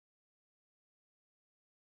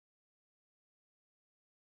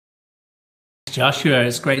Joshua,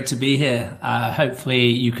 it's great to be here. Hopefully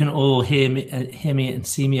you can all hear me and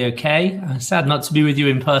see me okay. Sad not to be with you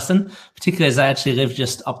in person, particularly as I actually live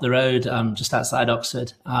just up the road, just outside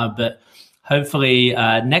Oxford. But hopefully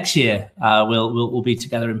next year we'll be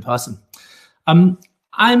together in person.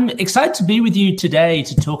 I'm excited to be with you today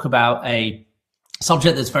to talk about a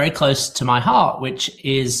subject that's very close to my heart, which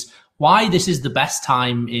is why this is the best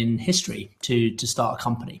time in history to start a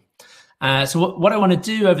company. So what I want to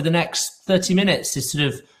do over the next 30 minutes is sort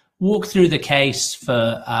of walk through the case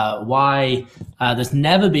for why there's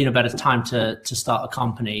never been a better time to start a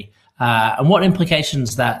company, and what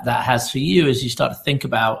implications that has for you as you start to think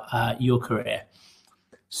about your career.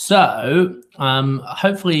 So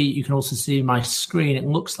hopefully you can also see my screen. It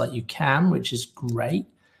looks like you can, which is great.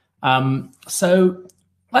 So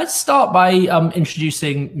let's start by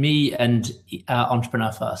introducing me and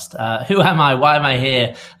Entrepreneur First. Who am I? Why am I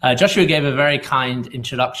here? Joshua gave a very kind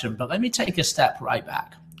introduction, but let me take a step right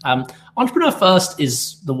back. Entrepreneur First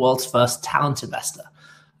is the world's first talent investor.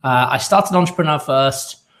 I started Entrepreneur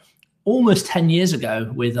First almost 10 years ago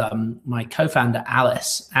with my co-founder,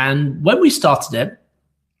 Alice. And when we started it,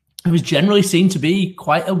 it was generally seen to be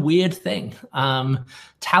quite a weird thing.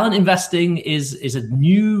 Talent investing is a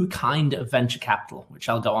new kind of venture capital, which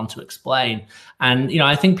I'll go on to explain. And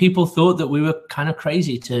I think people thought that we were kind of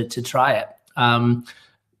crazy to try it.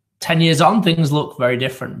 10 years on, things look very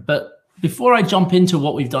different. But before I jump into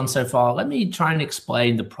what we've done so far, let me try and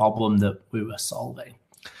explain the problem that we were solving.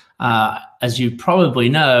 As you probably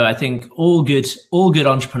know, I think all good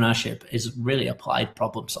entrepreneurship is really applied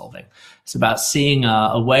problem solving. It's about seeing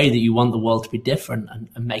a way that you want the world to be different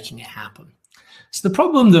and making it happen. So the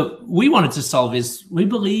problem that we wanted to solve is we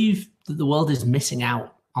believe that the world is missing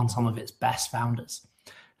out on some of its best founders.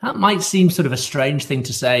 That might seem sort of a strange thing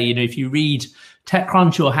to say. If you read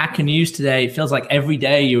TechCrunch or Hacker News today, it feels like every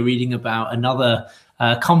day you're reading about another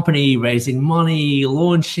company raising money,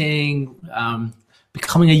 launching,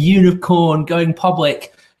 becoming a unicorn, going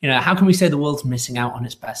public. How can we say the world's missing out on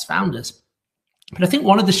its best founders? But I think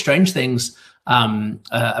one of the strange things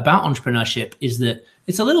about entrepreneurship is that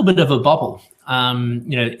it's a little bit of a bubble.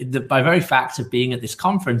 By very fact of being at this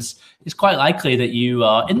conference, it's quite likely that you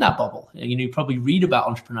are in that bubble. You probably read about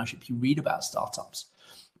entrepreneurship, you read about startups.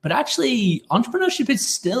 But actually, entrepreneurship is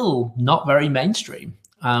still not very mainstream.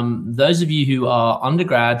 Those of you who are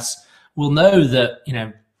undergrads will know that,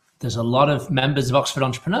 there's a lot of members of Oxford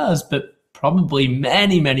Entrepreneurs, but probably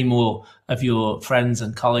many, many more of your friends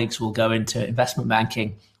and colleagues will go into investment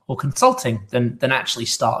banking or consulting than actually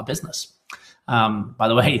start a business. By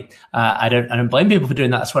the way, I don't blame people for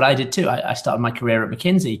doing that. That's what I did too. I started my career at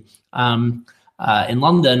McKinsey in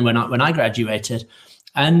London when I graduated,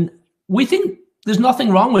 and we think there's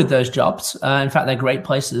nothing wrong with those jobs. In fact, they're great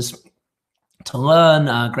places to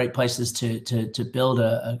learn, great places to build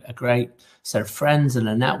a great set of friends and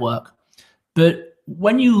a network. But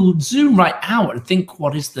when you zoom right out and think,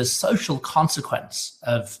 what is the social consequence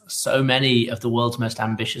of so many of the world's most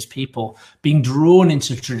ambitious people being drawn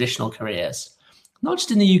into traditional careers, not just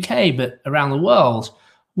in the UK, but around the world,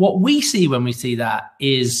 what we see when we see that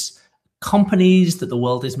is companies that the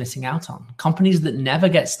world is missing out on, companies that never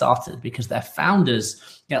get started because their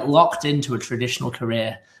founders get locked into a traditional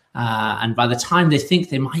career. And by the time they think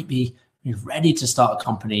they might be ready to start a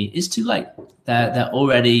company, it's too late. They're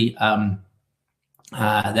already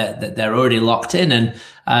they're already locked in, and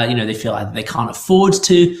they feel like they can't afford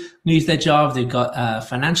to lose their job. They've got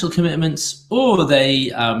financial commitments, or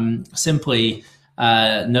they simply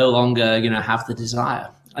no longer have the desire.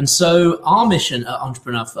 And so our mission at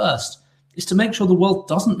Entrepreneur First is to make sure the world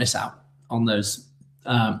doesn't miss out on those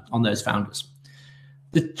founders.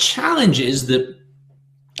 The challenge is that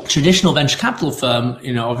traditional venture capital firm,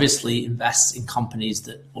 obviously invests in companies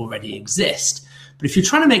that already exist. But if you're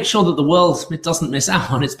trying to make sure that the world doesn't miss out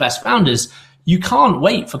on its best founders, you can't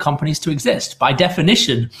wait for companies to exist. By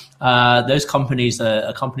definition, those companies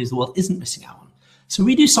are companies the world isn't missing out on. So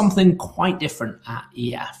we do something quite different at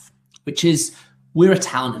EF, which is we're a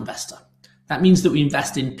talent investor. That means that we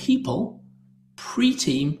invest in people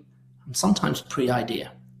pre-team and sometimes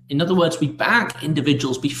pre-idea. In other words, we back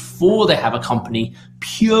individuals before they have a company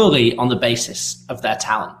purely on the basis of their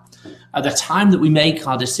talent. At the time that we make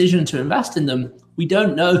our decision to invest in them, we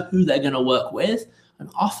don't know who they're going to work with, and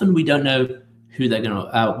often we don't know who they're going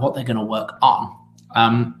to what they're going to work on.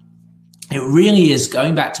 It really is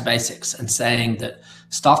going back to basics and saying that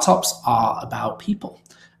startups are about people,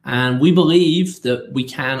 and we believe that we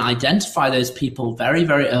can identify those people very,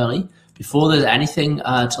 very early before there's anything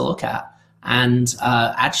to look at, and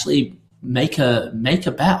actually make a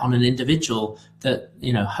bet on an individual that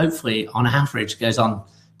hopefully on average goes on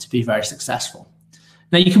to be very successful.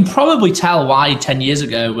 Now, you can probably tell why 10 years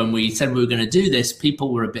ago, when we said we were going to do this,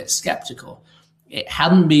 people were a bit skeptical. It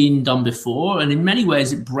hadn't been done before, and in many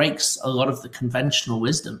ways, it breaks a lot of the conventional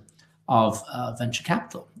wisdom of venture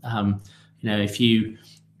capital. If you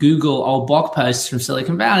Google old blog posts from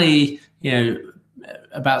Silicon Valley,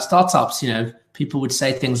 about startups, people would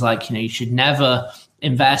say things like, you should never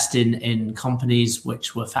invest in companies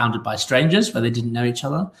which were founded by strangers where they didn't know each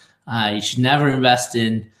other. You should never invest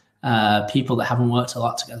in people that haven't worked a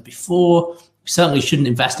lot together before. You certainly shouldn't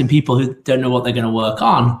invest in people who don't know what they're going to work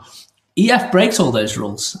on. EF breaks all those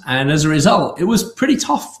rules. And as a result, it was pretty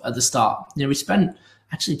tough at the start. We spent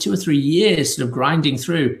actually 2 or 3 years sort of grinding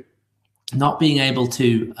through, not being able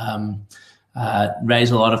to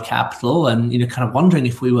raise a lot of capital, and kind of wondering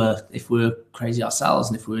if we were crazy ourselves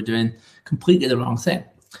and if we were doing completely the wrong thing.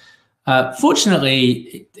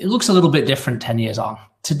 Fortunately, it looks a little bit different 10 years on.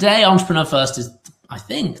 Today, Entrepreneur First is, I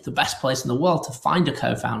think, the best place in the world to find a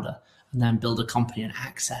co-founder and then build a company and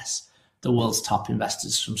access the world's top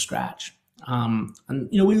investors from scratch.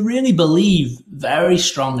 We really believe very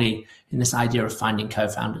strongly in this idea of finding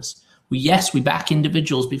co-founders. We back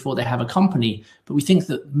individuals before they have a company, but we think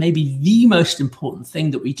that maybe the most important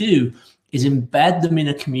thing that we do is embed them in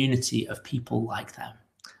a community of people like them,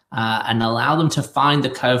 and allow them to find the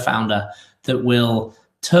co-founder that will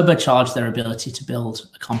turbocharge their ability to build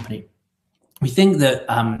a company. We think that,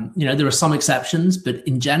 there are some exceptions, but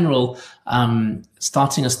in general,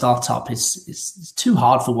 starting a startup is too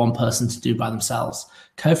hard for one person to do by themselves.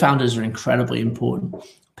 Co-founders are incredibly important,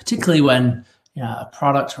 particularly when a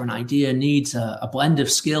product or an idea needs a blend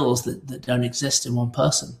of skills that don't exist in one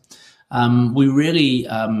person. We really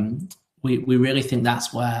think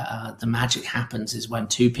that's where the magic happens, is when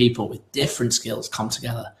two people with different skills come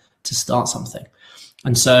together to start something.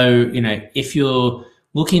 And so, if you're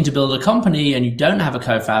looking to build a company and you don't have a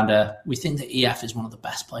co-founder, we think that EF is one of the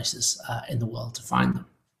best places in the world to find them.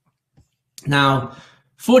 Now,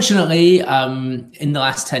 fortunately, in the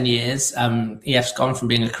last 10 years, EF's gone from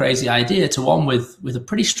being a crazy idea to one with a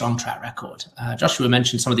pretty strong track record. Joshua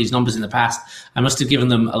mentioned some of these numbers in the past. I must have given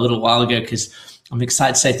them a little while ago because I'm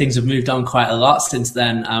excited to say things have moved on quite a lot since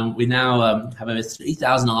then. We now have over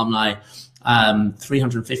 3,000 alumni,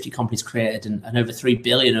 350 companies created, and over 3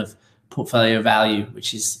 billion of portfolio value,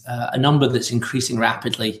 which is a number that's increasing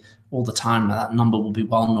rapidly all the time. That number will be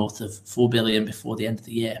well north of 4 billion before the end of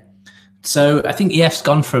the year. So I think EF's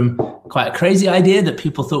gone from quite a crazy idea that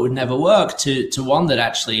people thought would never work to one that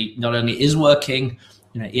actually not only is working.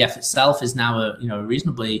 EF itself is now a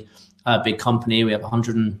reasonably big company. We have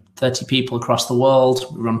 130 people across the world.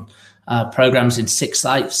 We run programs in 6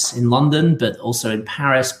 sites in London, but also in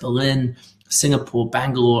Paris, Berlin, Singapore,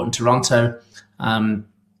 Bangalore, and Toronto.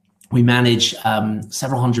 We manage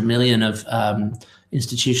several hundred million of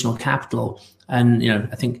institutional capital. And,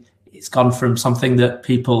 I think it's gone from something that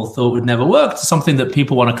people thought would never work to something that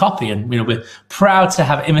people want to copy. And, we're proud to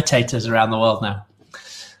have imitators around the world now.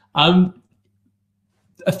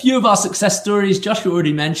 A few of our success stories, Joshua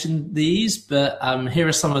already mentioned these, but here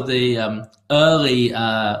are some of the early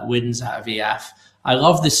wins out of EF. I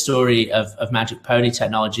love this story of Magic Pony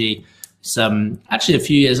technology. It's actually a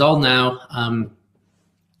few years old now.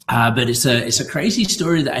 But it's a crazy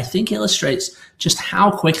story that I think illustrates just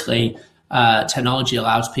how quickly technology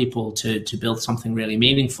allows people to build something really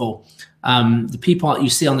meaningful. The people you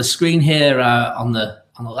see on the screen here, on the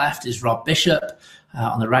left is Rob Bishop,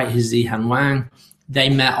 on the right is Zihan Wang. They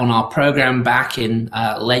met on our program back in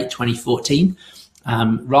late 2014.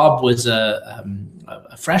 Rob was a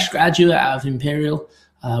fresh graduate out of Imperial,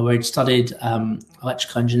 where he'd studied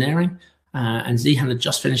electrical engineering, and Zihan had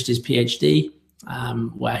just finished his PhD.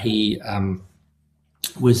 Where he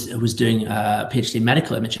was doing a PhD in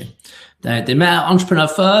medical imaging. They met at Entrepreneur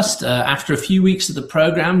First. After a few weeks of the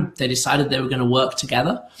program, they decided they were going to work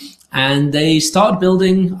together, and they started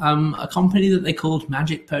building a company that they called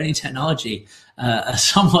Magic Pony Technology, a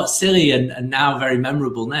somewhat silly and now very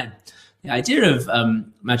memorable name. The idea of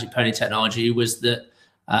Magic Pony Technology was that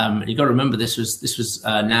you got to remember this was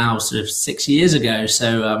now sort of 6 years ago.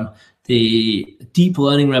 So the deep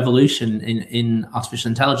learning revolution in artificial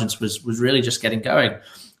intelligence was really just getting going.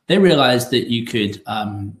 They realized that you could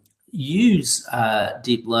use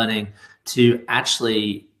deep learning to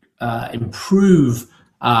actually improve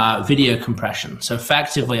video compression. So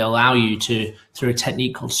effectively allow you to, through a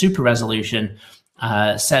technique called super resolution,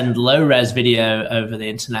 send low res video over the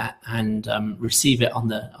internet and receive it on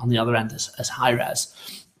the other end as high res.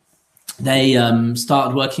 They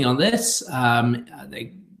started working on this.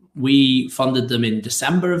 We funded them in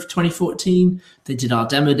December of 2014. They did our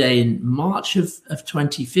demo day in March of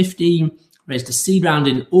 2015, raised a seed round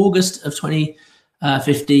in August of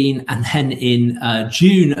 2015, and then in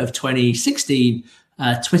June of 2016,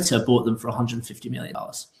 Twitter bought them for $150 million.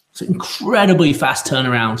 So incredibly fast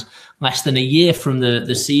turnaround, less than a year from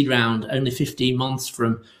the seed round, only 15 months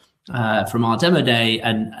from our demo day,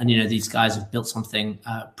 and these guys have built something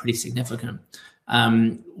pretty significant.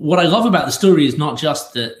 What I love about the story is not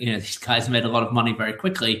just that these guys made a lot of money very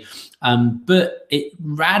quickly, but it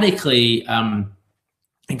radically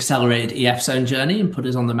accelerated EF's own journey and put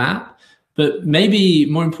us on the map. But maybe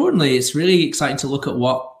more importantly, it's really exciting to look at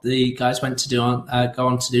what the guys went to do go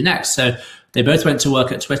on to do next. So they both went to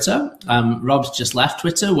work at Twitter. Rob's just left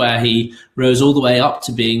Twitter, where he rose all the way up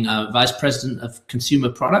to being vice president of consumer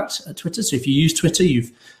product at Twitter. So if you use Twitter,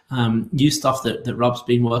 you've used stuff that Rob's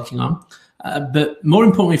been working on. But more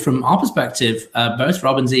importantly, from our perspective, both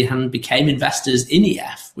Rob and Zihan became investors in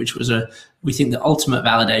EF, which was we think the ultimate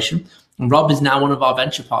validation. And Rob is now one of our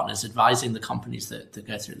venture partners, advising the companies that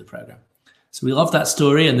go through the program. So we love that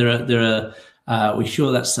story, and we're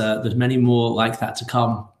sure there's many more like that to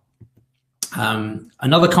come.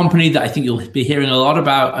 Another company that I think you'll be hearing a lot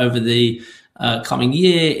about over the coming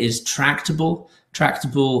year is Tractable.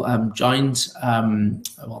 Tractable joined,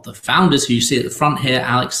 the founders who you see at the front here,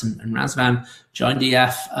 Alex and Razvan, joined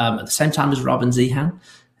EF at the same time as Rob and Zihan.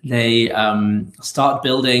 They started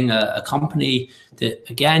building a company that,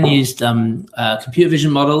 again, used computer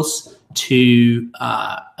vision models to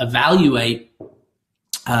evaluate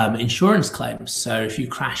insurance claims. So if you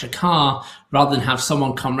crash a car, rather than have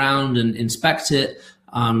someone come around and inspect it,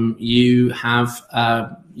 you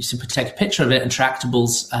simply take a picture of it, and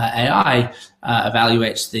Tractable's AI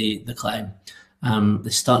evaluates the claim. They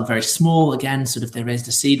started very small. Again, they raised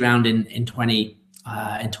a seed round in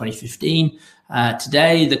 2015.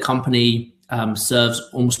 Today, the company serves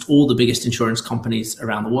almost all the biggest insurance companies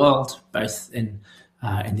around the world, both in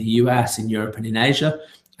the US, in Europe, and in Asia.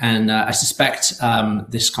 And I suspect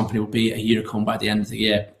this company will be a unicorn by the end of the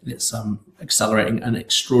year. It's accelerating at an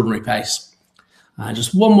extraordinary pace.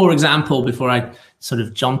 Just one more example before I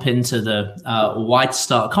jump into the why to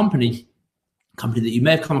start a company that you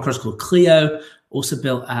may have come across called Clio, also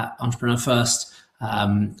built at Entrepreneur First.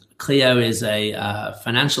 Clio is a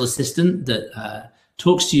financial assistant that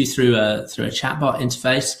talks to you through a chatbot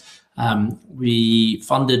interface. We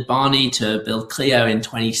funded Barney to build Clio in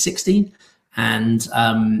 2016, and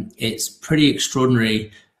it's pretty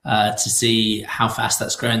extraordinary to see how fast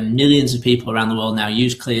that's grown. Millions of people around the world now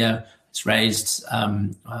use Clio. It's raised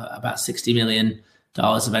about $60 million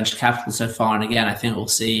of venture capital so far, and again, I think we'll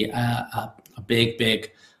see a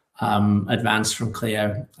big advance from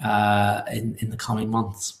Clio in the coming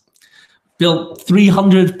months. Built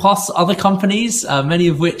 300 plus other companies, many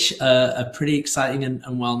of which are pretty exciting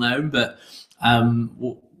and well known. But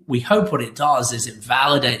we hope what it does is it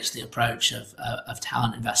validates the approach of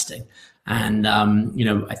talent investing. And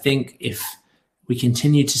I think if we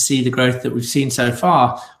continue to see the growth that we've seen so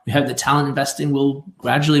far, we hope that talent investing will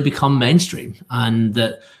gradually become mainstream, and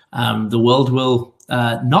that the world will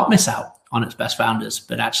not miss out on its best founders,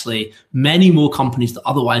 but actually many more companies that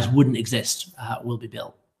otherwise wouldn't exist will be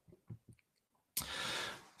built.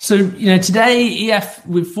 So, today, EF,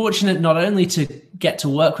 we're fortunate not only to get to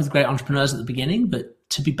work with great entrepreneurs at the beginning, but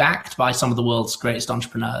to be backed by some of the world's greatest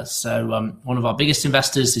entrepreneurs. So one of our biggest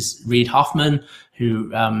investors is Reid Hoffman, who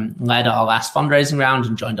led our last fundraising round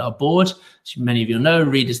and joined our board. As many of you know,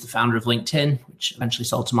 Reid is the founder of LinkedIn, which eventually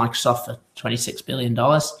sold to Microsoft for $26 billion.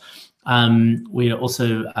 We are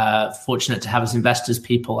also fortunate to have as investors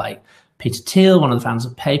people like Peter Thiel, one of the founders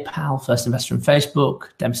of PayPal, first investor in Facebook,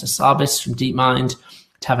 Demsa Sabis from DeepMind,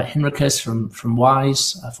 Tava Hinrichs from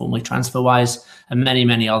Wise, formerly TransferWise, and many,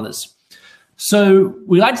 many others. So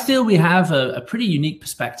we like to feel we have a pretty unique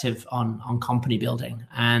perspective on company building.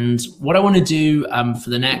 And what I want to do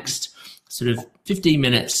for the next 15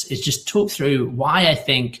 minutes is just talk through why I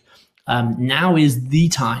think now is the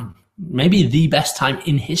time, maybe the best time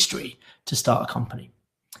in history to start a company.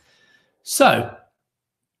 So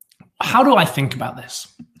how do I think about this?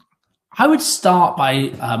 I would start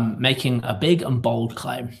by making a big and bold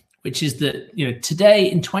claim, which is that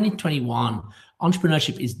today in 2021,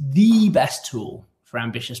 entrepreneurship is the best tool for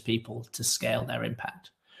ambitious people to scale their impact.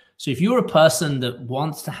 So if you're a person that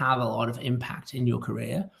wants to have a lot of impact in your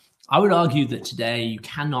career, I would argue that today you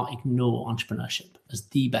cannot ignore entrepreneurship as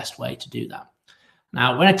the best way to do that.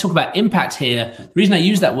 Now, when I talk about impact here, the reason I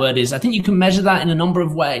use that word is I think you can measure that in a number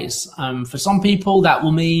of ways. For some people, that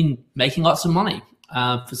will mean making lots of money.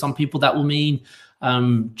 For some people, that will mean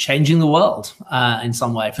changing the world in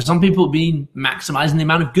some way. For some people, it will mean maximizing the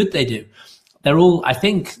amount of good they do. they're all, I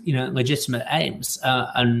think, legitimate aims.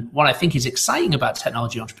 And what I think is exciting about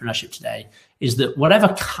technology entrepreneurship today is that whatever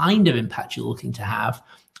kind of impact you're looking to have,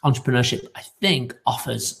 entrepreneurship, I think,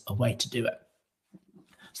 offers a way to do it.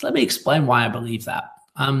 So let me explain why I believe that.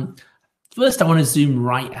 First, I want to zoom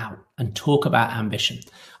right out and talk about ambition.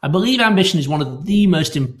 I believe ambition is one of the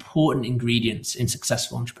most important ingredients in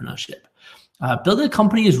successful entrepreneurship. Building a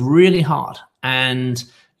company is really hard, and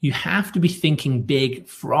you have to be thinking big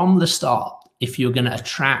from the start if you're going to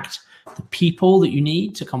attract the people that you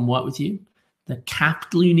need to come work with you, the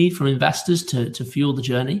capital you need from investors to fuel the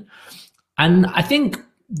journey. And I think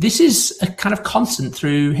this is a kind of constant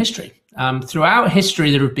through history. Throughout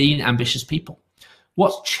history, there have been ambitious people.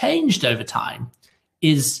 What's changed over time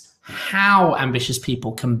is how ambitious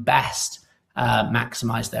people can best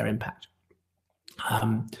maximize their impact.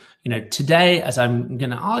 Today, as I'm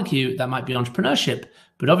going to argue, that might be entrepreneurship,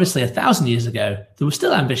 but obviously 1,000 years ago, there were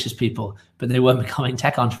still ambitious people, but they weren't becoming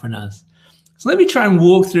tech entrepreneurs. So let me try and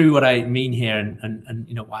walk through what I mean here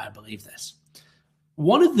and why I believe this.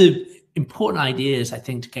 One of the important ideas, I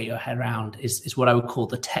think, to get your head around is what I would call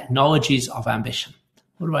the technologies of ambition.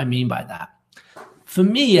 What do I mean by that? For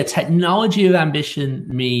me, a technology of ambition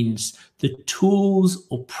means the tools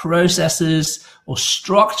or processes or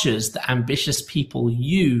structures that ambitious people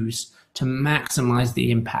use to maximize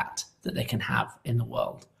the impact that they can have in the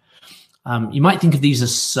world. You might think of these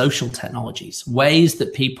as social technologies, ways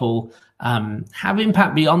that people have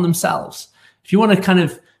impact beyond themselves. If you want to kind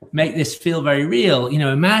of make this feel very real,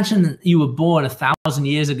 imagine that you were born 1,000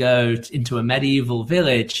 years ago into a medieval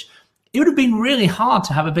village. It would have been really hard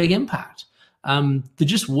to have a big impact. There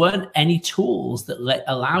just weren't any tools that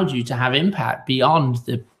allowed you to have impact beyond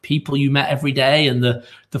the people you met every day and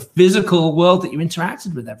the physical world that you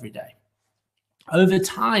interacted with every day. Over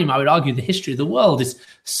time, I would argue the history of the world is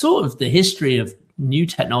sort of the history of new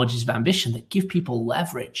technologies of ambition that give people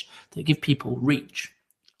leverage, that give people reach.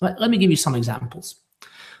 Let me give you some examples.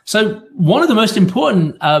 So one of the most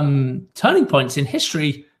important turning points in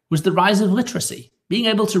history was the rise of literacy, being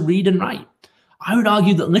able to read and write. I would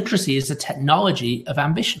argue that literacy is a technology of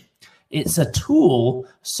ambition. It's a tool,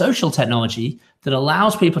 social technology, that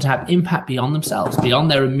allows people to have impact beyond themselves, beyond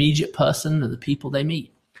their immediate person and the people they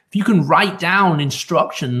meet. If you can write down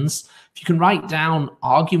instructions, if you can write down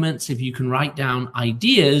arguments, if you can write down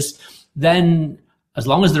ideas, then as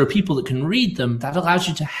long as there are people that can read them, that allows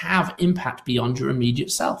you to have impact beyond your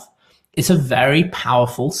immediate self. It's a very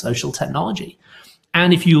powerful social technology.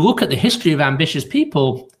 And if you look at the history of ambitious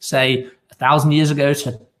people, say 1,000 years ago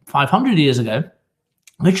to 500 years ago,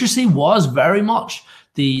 literacy was very much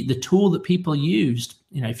the tool that people used.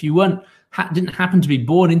 If you didn't happen to be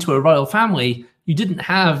born into a royal family, you didn't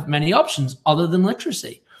have many options other than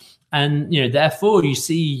literacy. And therefore, you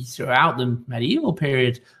see throughout the medieval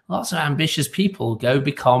period, lots of ambitious people go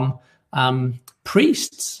become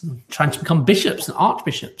priests, trying to become bishops and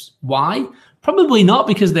archbishops. Why? Probably not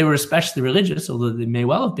because they were especially religious, although they may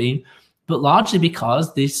well have been, but largely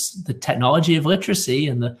because the technology of literacy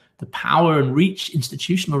and the power and reach,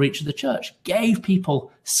 institutional reach of the church gave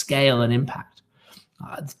people scale and impact.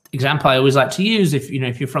 Example I always like to use, if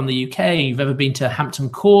you're from the UK and you've ever been to Hampton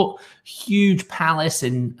Court, huge palace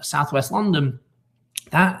in southwest London,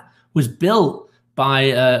 that was built by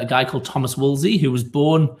a guy called Thomas Wolsey, who was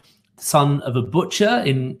born the son of a butcher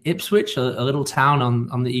in Ipswich, a little town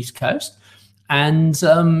on the East Coast. And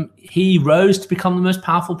he rose to become the most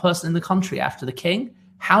powerful person in the country after the king.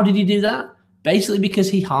 How did he do that? Basically because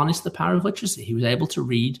he harnessed the power of literacy. He was able to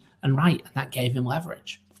read and write, and that gave him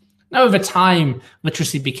leverage. Now, over time,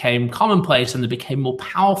 literacy became commonplace and there became more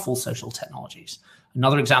powerful social technologies.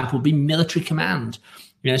 Another example would be military command.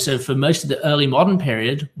 So for most of the early modern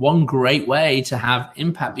period, one great way to have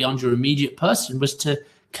impact beyond your immediate person was to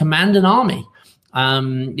command an army.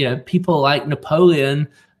 People like Napoleon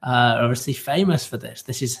are obviously famous for this.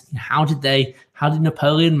 This is how did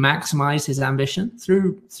Napoleon maximize his ambition?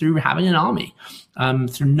 Through having an army,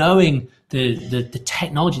 through knowing the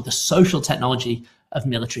technology, the social technology of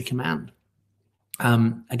military command.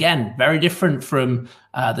 Again, very different from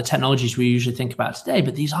the technologies we usually think about today,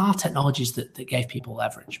 but these are technologies that gave people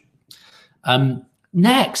leverage.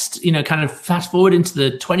 Next, kind of fast forward into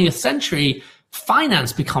the 20th century,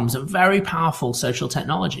 finance becomes a very powerful social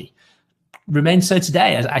technology. Remains so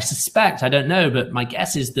today, as I suspect, I don't know, but my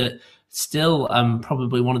guess is that still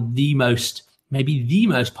probably one of the most, maybe the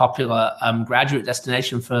most popular graduate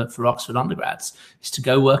destination for Oxford undergrads is to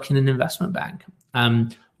go work in an investment bank.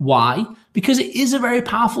 Why? Because it is a very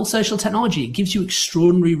powerful social technology. It gives you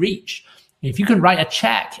extraordinary reach. If you can write a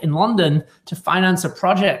check in London to finance a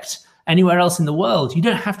project anywhere else in the world, you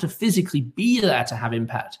don't have to physically be there to have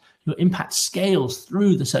impact. your impact scales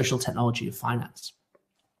through the social technology of finance.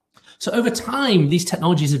 So over time, these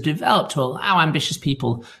technologies have developed to allow ambitious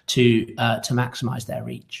people to maximize their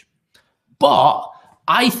reach. But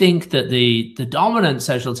I think that the dominant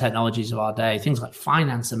social technologies of our day, things like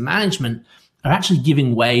finance and management, are actually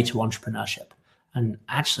giving way to entrepreneurship. And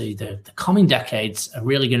actually, the coming decades are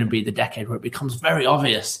really going to be the decade where it becomes very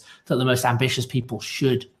obvious that the most ambitious people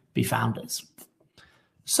should be founders.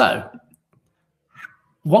 So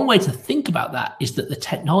one way to think about that is that the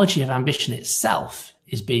technology of ambition itself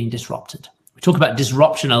is being disrupted. We talk about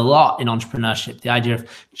disruption a lot in entrepreneurship, the idea of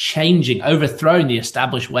changing, overthrowing the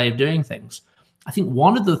established way of doing things. I think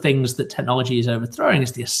one of the things that technology is overthrowing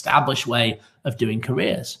is the established way of doing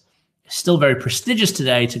careers. It's still very prestigious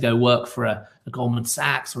today to go work for a Goldman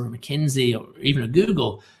Sachs or a McKinsey or even a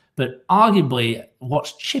Google, but arguably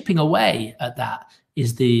what's chipping away at that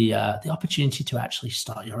is the opportunity to actually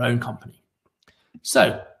start your own company.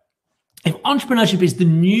 So if entrepreneurship is the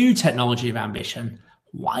new technology of ambition,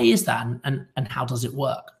 why is that and how does it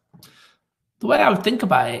work? The way I would think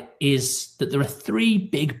about it is that there are three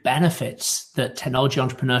big benefits that technology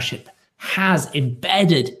entrepreneurship has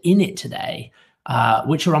embedded in it today,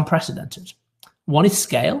 which are unprecedented. One is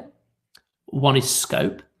scale, one is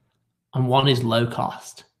scope, and one is low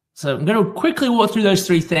cost. So I'm going to quickly walk through those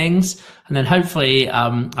three things, and then hopefully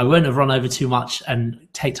I won't have run over too much and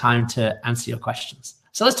take time to answer your questions.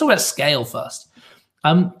 So let's talk about scale first.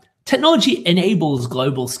 Technology enables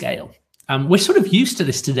global scale. We're sort of used to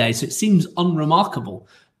this today, so it seems unremarkable,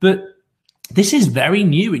 but this is very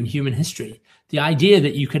new in human history. The idea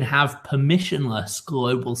that you can have permissionless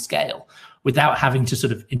global scale without having to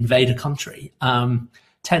sort of invade a country.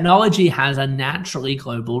 Technology has a naturally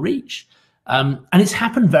global reach. And it's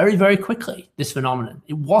happened very, very quickly, this phenomenon.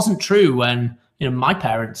 It wasn't true when my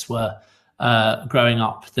parents were growing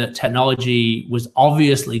up that technology was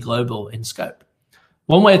obviously global in scope.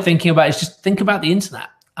 One way of thinking about it is just think about the internet.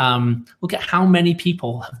 Look at how many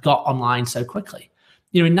people have got online so quickly.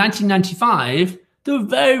 In 1995, there were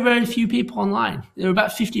very, very few people online. There were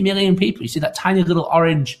about 50 million people. You see that tiny little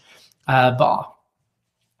orange bar.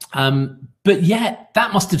 But yet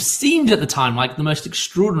that must have seemed at the time like the most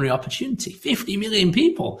extraordinary opportunity, 50 million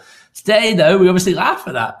people. Today, though, we obviously laugh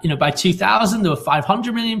at that. By 2000, there were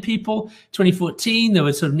 500 million people. 2014, there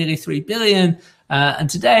were sort of nearly 3 billion. And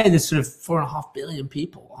today, there's sort of 4.5 billion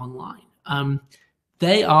people online.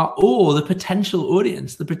 They are all the potential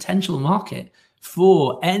audience, the potential market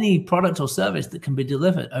for any product or service that can be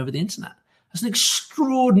delivered over the internet. That's an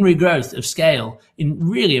extraordinary growth of scale in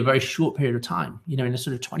really a very short period of time, in a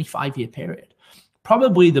sort of 25-year period.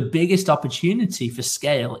 Probably the biggest opportunity for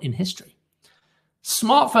scale in history.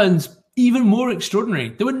 Smartphones, even more extraordinary.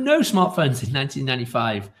 There were no smartphones in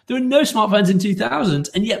 1995. There were no smartphones in 2000.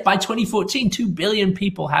 And yet by 2014, 2 billion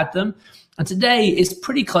people had them. And today it's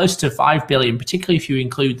pretty close to 5 billion, particularly if you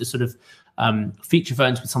include the sort of feature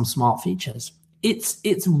phones with some smart features.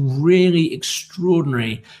 It's really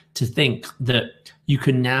extraordinary to think that you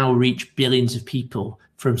can now reach billions of people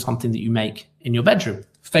from something that you make in your bedroom.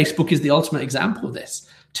 Facebook is the ultimate example of this.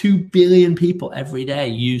 2 billion people every day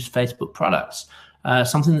use Facebook products,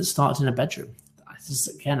 something that starts in a bedroom.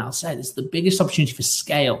 Again, I'll say this is the biggest opportunity for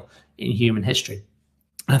scale in human history.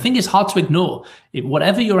 And I think it's hard to ignore.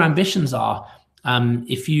 Whatever your ambitions are,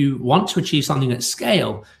 if you want to achieve something at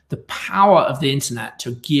scale, the power of the internet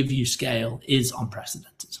to give you scale is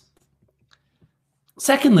unprecedented.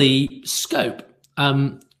 Secondly, scope.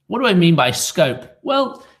 What do I mean by scope?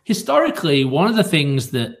 Well, historically, one of the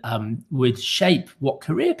things that would shape what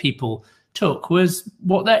career people took was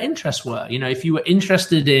what their interests were. If you were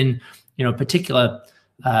interested in a particular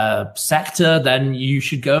sector, then you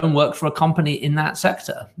should go and work for a company in that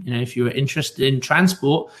sector. If you were interested in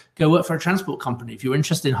transport, go work for a transport company. If you're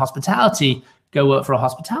interested in hospitality, go work for a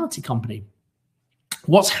hospitality company.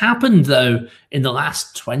 What's happened, though, in the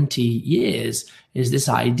last 20 years is this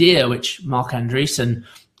idea, which Mark Andreessen,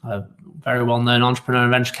 a very well-known entrepreneur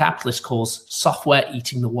and venture capitalist, calls software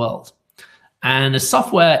eating the world. And as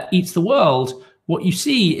software eats the world, what you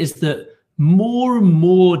see is that more and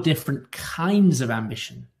more different kinds of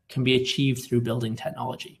ambition can be achieved through building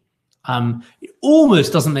technology. It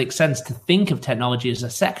almost doesn't make sense to think of technology as a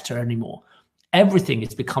sector anymore. Everything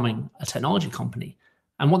is becoming a technology company.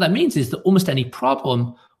 And what that means is that almost any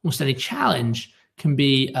problem, almost any challenge can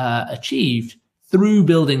be achieved through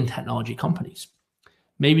building technology companies.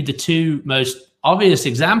 Maybe the two most obvious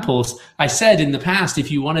examples, I said in the past,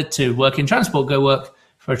 if you wanted to work in transport, go work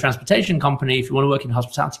for a transportation company. If you want to work in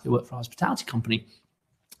hospitality, go work for a hospitality company.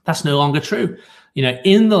 That's no longer true.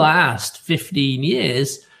 In the last 15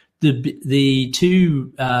 years, the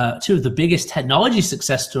two of the biggest technology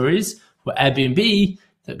success stories were Airbnb,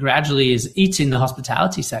 that gradually is eating the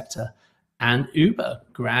hospitality sector, and Uber,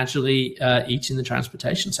 gradually eating the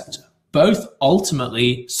transportation sector. Both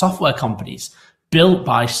ultimately software companies built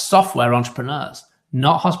by software entrepreneurs,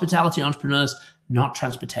 not hospitality entrepreneurs, not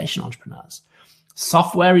transportation entrepreneurs.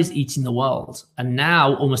 Software is eating the world. And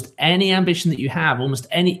now almost any ambition that you have, almost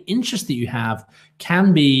any interest that you have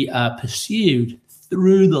can be pursued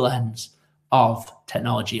through the lens of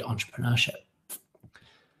technology entrepreneurship.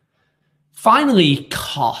 Finally,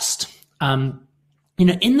 cost.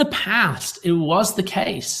 In the past, it was the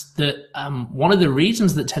case that one of the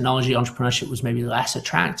reasons that technology entrepreneurship was maybe less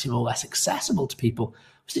attractive or less accessible to people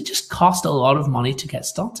was it just cost a lot of money to get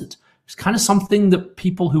started. It's kind of something that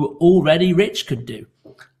people who were already rich could do.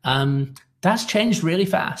 That's changed really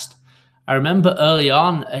fast. I remember early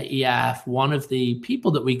on at EF, one of the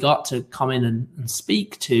people that we got to come in and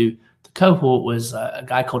speak to the cohort was a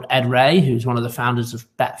guy called Ed Ray, who's one of the founders of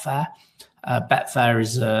Betfair. Betfair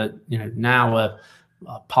is now a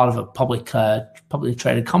part of a publicly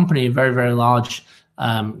traded company, a very, very large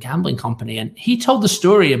gambling company. And he told the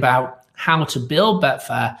story about how to build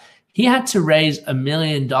Betfair. He had to raise $1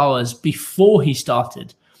 million before he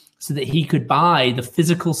started so that he could buy the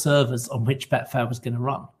physical servers on which Betfair was going to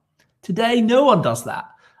run. Today, no one does that.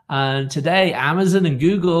 And today, Amazon and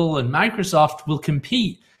Google and Microsoft will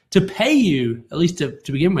compete to pay you, at least to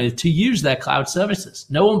begin with, to use their cloud services.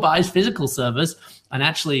 No one buys physical servers, and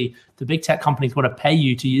actually the big tech companies want to pay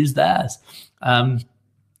you to use theirs.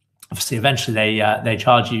 Obviously, eventually they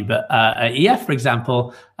charge you, but at EF, for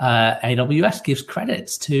example, AWS gives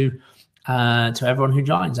credits to everyone who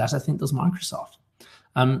joins, as I think does Microsoft.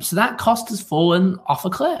 So that cost has fallen off a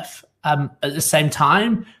cliff. At the same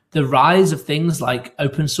time, the rise of things like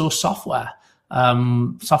open source software,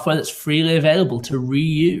 software that's freely available to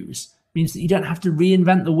reuse, means that you don't have to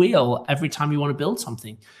reinvent the wheel every time you want to build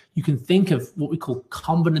something. You can think of what we call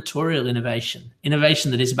combinatorial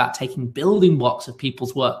innovation that is about taking building blocks of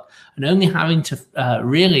people's work and only having to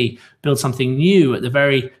really build something new at the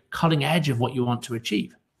very cutting edge of what you want to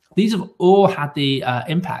achieve. These have all had the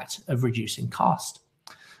impact of reducing cost.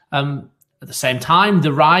 At the same time,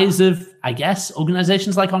 the rise of, I guess,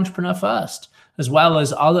 organizations like Entrepreneur First, as well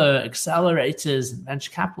as other accelerators and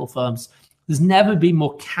venture capital firms, there's never been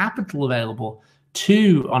more capital available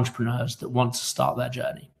to entrepreneurs that want to start their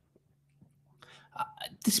journey.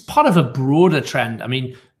 This is part of a broader trend. I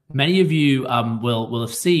mean, many of you will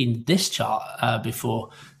have seen this chart before.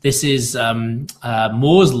 This is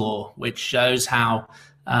Moore's law, which shows how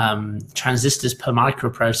transistors per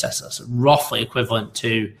microprocessor, so roughly equivalent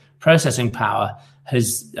to processing power,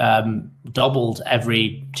 has doubled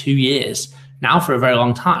every 2 years now for a very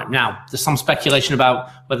long time. Now, there's some speculation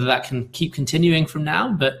about whether that can keep continuing from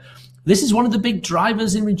now, but this is one of the big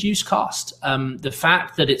drivers in reduced cost. The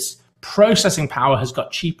fact that its processing power has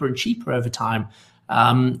got cheaper and cheaper over time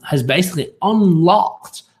has basically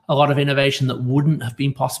unlocked a lot of innovation that wouldn't have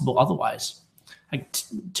been possible otherwise. Like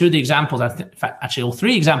two of the examples, in fact, actually all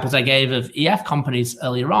three examples I gave of EF companies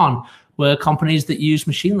earlier on were companies that use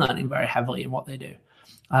machine learning very heavily in what they do.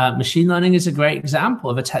 Machine learning is a great example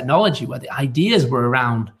of a technology where the ideas were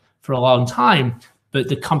around for a long time, but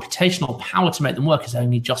the computational power to make them work has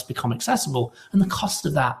only just become accessible, and the cost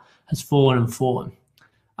of that has fallen and fallen.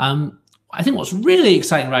 I think what's really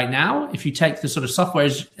exciting right now, if you take the sort of software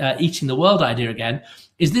is eating the world idea again,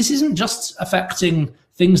 is this isn't just affecting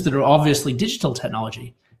things that are obviously digital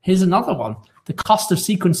technology. Here's another one. The cost of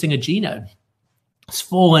sequencing a genome has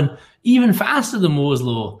fallen even faster than Moore's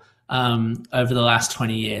law over the last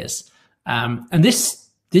 20 years. And this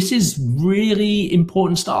is really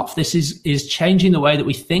important stuff. This is changing the way that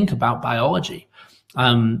we think about biology.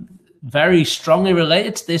 Very strongly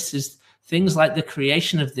related to this is things like the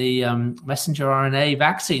creation of the messenger RNA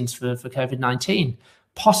vaccines for COVID-19,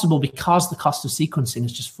 possible because the cost of sequencing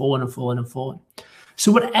has just fallen and fallen and fallen.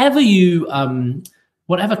 So whatever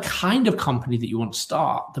kind of company that you want to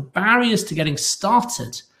start, the barriers to getting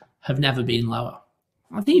started have never been lower.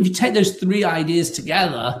 I think if you take those three ideas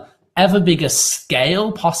together, ever bigger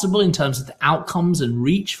scale possible in terms of the outcomes and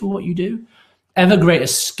reach for what you do, ever greater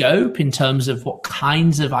scope in terms of what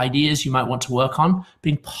kinds of ideas you might want to work on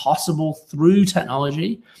being possible through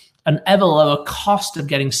technology, and ever lower cost of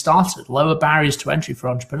getting started, lower barriers to entry for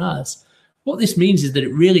entrepreneurs. What this means is that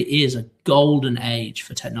it really is a golden age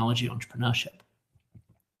for technology entrepreneurship.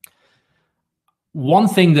 One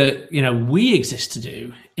thing that we exist to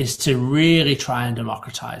do is to really try and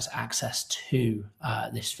democratize access to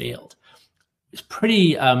this field. It's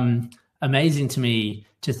pretty amazing to me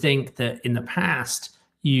to think that in the past,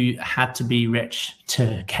 you had to be rich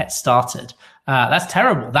to get started. That's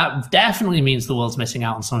terrible. That definitely means the world's missing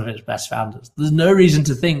out on some of its best founders. There's no reason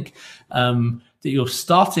to think that your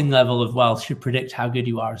starting level of wealth should predict how good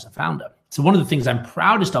you are as a founder. So one of the things I'm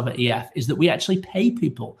proudest of at EF is that we actually pay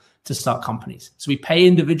people to start companies. So we pay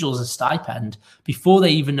individuals a stipend before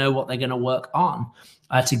they even know what they're going to work on,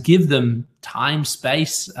 to give them time,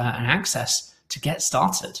 space, and access to get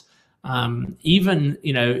started. Even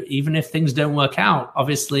if things don't work out,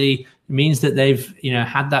 obviously it means that they've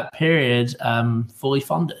had that period fully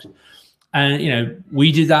funded. And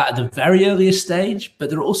we do that at the very earliest stage, but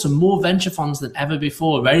there are also more venture funds than ever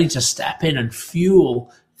before ready to step in and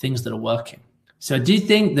fuel things that are working. So I do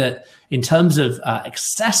think that in terms of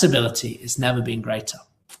accessibility, it's never been greater.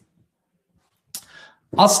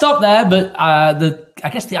 I'll stop there, but I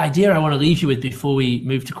guess the idea I want to leave you with before we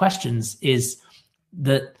move to questions is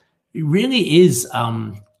that it really is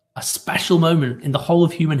a special moment in the whole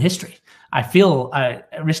of human history. I feel, at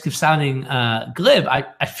risk of sounding glib,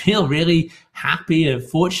 I feel really happy and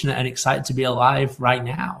fortunate and excited to be alive right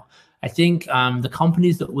now. I think the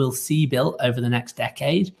companies that we'll see built over the next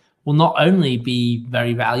decade will not only be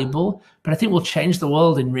very valuable, but I think will change the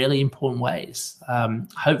world in really important ways.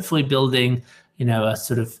 Hopefully building, a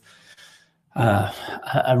sort of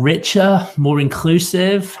a richer, more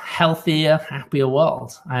inclusive, healthier, happier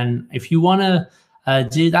world. And if you want to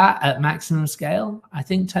do that at maximum scale, I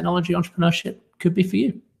think technology entrepreneurship could be for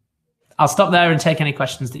you. I'll stop there and take any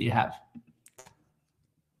questions that you have.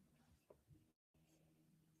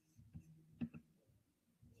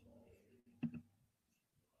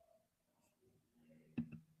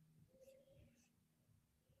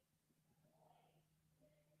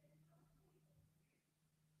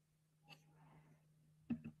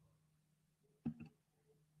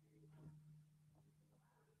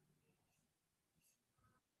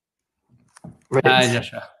 Right.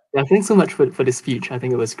 Joshua. Yeah, thanks so much for the speech. I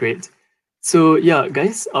think it was great. So yeah,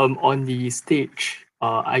 guys, on the stage,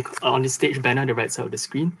 on the stage banner on the right side of the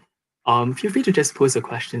screen, feel free to just post the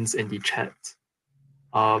questions in the chat.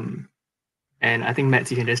 And I think Matt,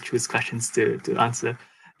 you can just choose questions to answer.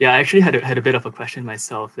 Yeah, I actually had a bit of a question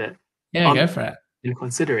myself that go for it. In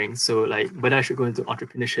considering, so like whether I should go into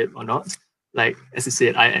entrepreneurship or not. Like as you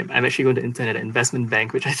said, I'm actually going to intern at an investment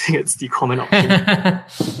bank, which I think it's the common option.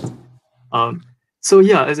 So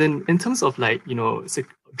yeah, as in terms of like,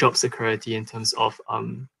 job security, in terms of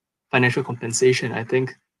financial compensation, I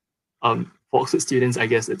think for Oxford students, I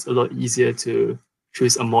guess it's a lot easier to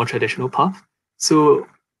choose a more traditional path. So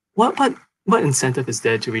what incentive is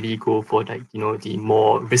there to really go for like, the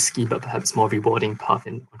more risky but perhaps more rewarding path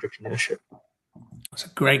in entrepreneurship? That's a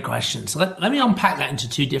great question. So let me unpack that into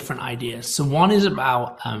two different ideas. So one is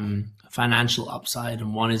about financial upside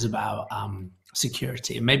and one is about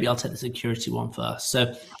security. And maybe I'll take the security one first. So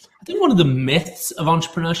I think one of the myths of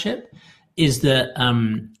entrepreneurship is that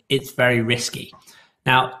it's very risky.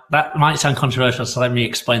 Now, that might sound controversial, so let me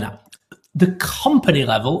explain that. The company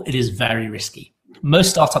level, it is very risky.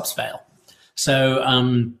 Most startups fail. So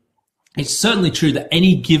it's certainly true that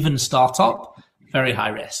any given startup, very high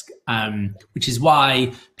risk, which is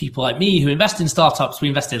why people like me who invest in startups, we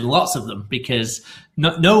invest in lots of them because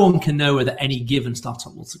no one can know whether any given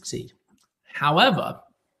startup will succeed. However,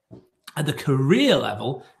 at the career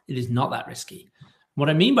level, it is not that risky. What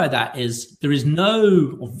I mean by that is there is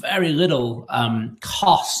no or very little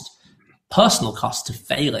personal cost to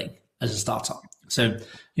failing as a startup. So,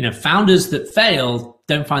 founders that fail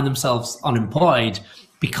don't find themselves unemployed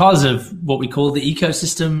because of what we call the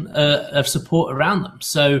ecosystem of support around them.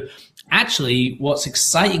 So actually, what's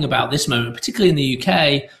exciting about this moment, particularly in the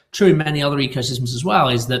UK, true in many other ecosystems as well,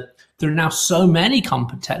 is that there are now so many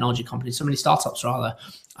technology companies, so many startups rather,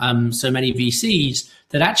 so many VCs,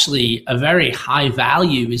 that actually a very high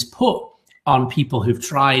value is put on people who've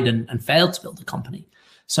tried and failed to build a company.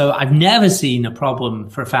 So I've never seen a problem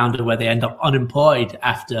for a founder where they end up unemployed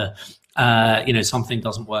after something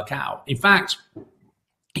doesn't work out. In fact,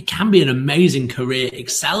 it can be an amazing career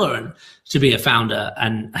accelerant to be a founder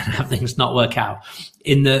and have things not work out,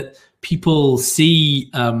 in that people see,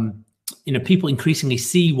 people increasingly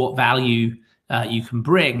see what value you can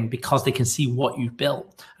bring because they can see what you've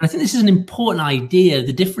built. And I think this is an important idea.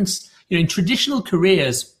 The difference, in traditional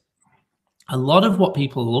careers, a lot of what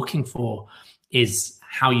people are looking for is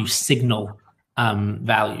how you signal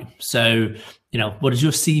value. So, what does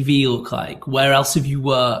your CV look like? Where else have you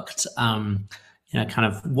worked? Kind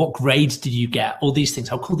of what grades did you get? All these things.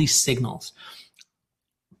 I'll call these signals.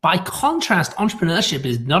 By contrast, entrepreneurship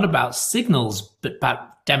is not about signals, but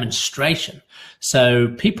about demonstration. So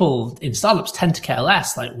people in startups tend to care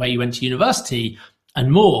less, like where you went to university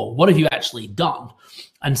and more, what have you actually done?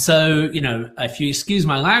 And so, if you excuse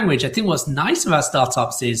my language, I think what's nice about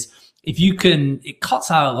startups is it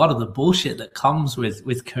cuts out a lot of the bullshit that comes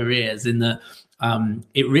with careers, in that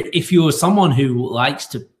if you're someone who likes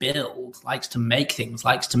to build, likes to make things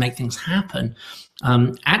happen,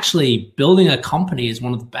 actually building a company is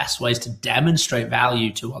one of the best ways to demonstrate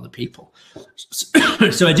value to other people.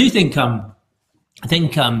 So I do think, in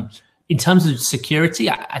terms of security,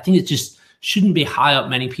 I think it just shouldn't be high up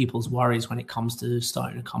many people's worries when it comes to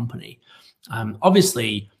starting a company.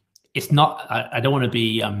 Obviously, it's not, I don't want to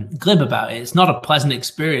be glib about it. It's not a pleasant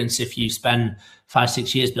experience if you spend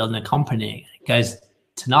 5-6 years building a company. It goes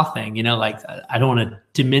to nothing, I don't want to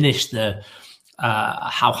diminish the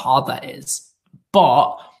how hard that is.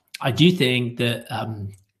 But I do think that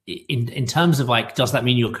in terms of does that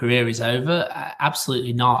mean your career is over?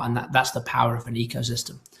 Absolutely not. And that's the power of an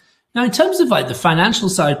ecosystem. Now, in terms of the financial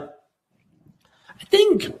side, I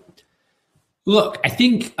think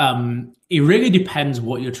it really depends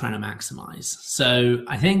what you're trying to maximize. So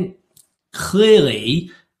I think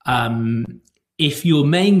clearly, if your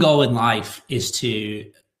main goal in life is to,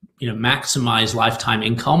 maximize lifetime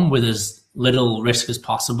income with as little risk as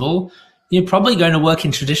possible, you're probably going to work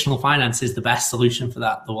in traditional finance is the best solution for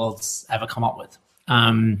that the world's ever come up with.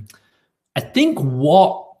 I think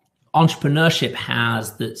what entrepreneurship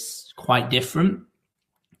has that's quite different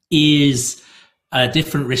is a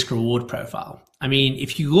different risk reward profile. I mean,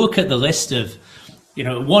 if you look at the list of,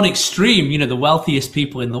 one extreme, the wealthiest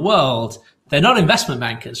people in the world, they're not investment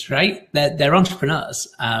bankers, right? They're entrepreneurs.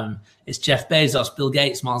 It's Jeff Bezos, Bill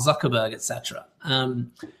Gates, Mark Zuckerberg, etc.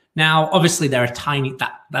 Now, obviously, that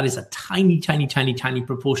is a tiny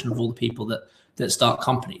proportion of all the people that start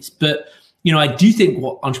companies. But I do think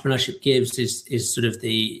what entrepreneurship gives is sort of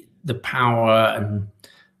the power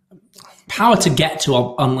to get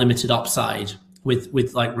to unlimited upside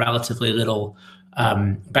with relatively little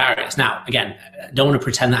barriers. Now, again, I don't want to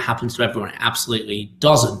pretend that happens to everyone. It absolutely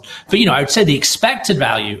doesn't. But I would say the expected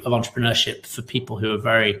value of entrepreneurship for people who are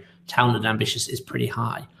very talented and ambitious is pretty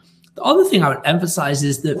high. The other thing I would emphasize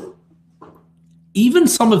is that even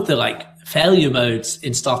some of the failure modes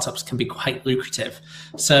in startups can be quite lucrative.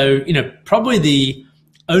 So, probably the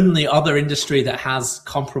only other industry that has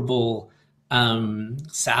comparable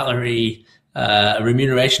salary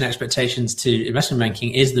remuneration expectations to investment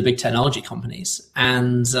banking is the big technology companies.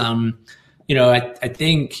 And, I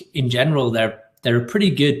think in general, they're a pretty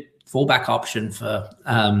good fallback option for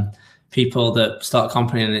people that start a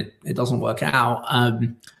company and it doesn't work out.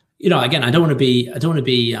 Again, I don't want to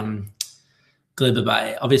be glib about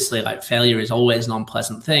it. Obviously, failure is always an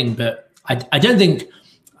unpleasant thing, but I don't think,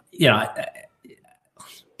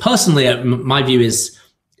 personally, my view is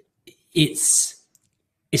it's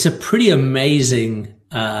a pretty amazing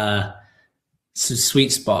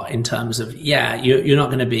sweet spot in terms of, you're not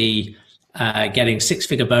going to be getting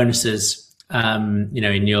 6-figure bonuses,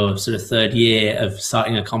 in your sort of third year of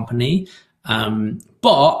starting a company. But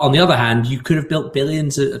on the other hand, you could have built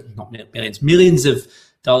millions of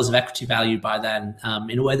dollars of equity value by then,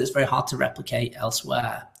 in a way that's very hard to replicate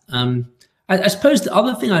elsewhere. I suppose the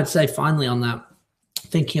other thing I'd say finally on that,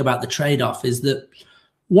 thinking about the trade-off, is that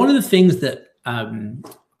one of the things that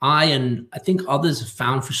I think others have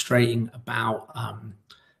found frustrating about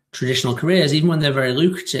traditional careers, even when they're very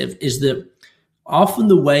lucrative, is that often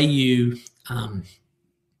the way you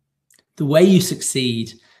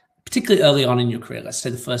succeed, particularly early on in your career, let's say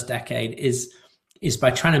the first decade, is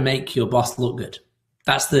by trying to make your boss look good.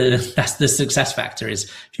 That's the success factor. Is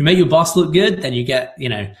if you make your boss look good, then you get,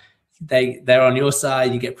 they're on your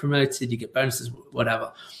side, you get promoted, you get bonuses,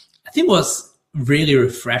 whatever. I think what's really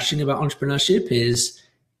refreshing about entrepreneurship is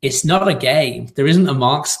it's not a game. There isn't a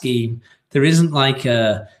mark scheme. There isn't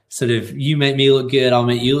a sort of, you make me look good, I'll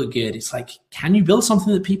make you look good. It's can you build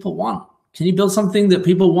something that people want? Can you build something that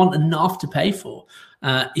people want enough to pay for?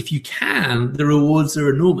 If you can, the rewards are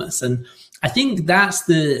enormous. And I think that's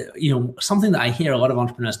something that I hear a lot of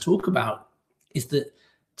entrepreneurs talk about, is that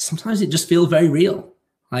sometimes it just feels very real.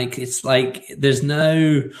 There's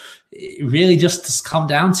no, it really just come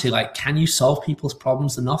down to can you solve people's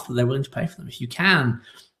problems enough that they're willing to pay for them? If you can,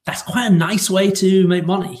 that's quite a nice way to make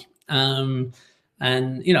money. And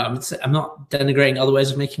I'm not denigrating other ways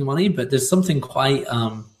of making money, but there's something quite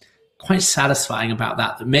satisfying about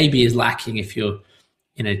that maybe is lacking if you're,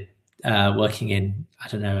 working in, I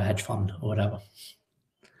don't know, a hedge fund or whatever.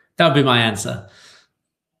 That would be my answer.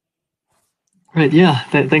 Right. Yeah.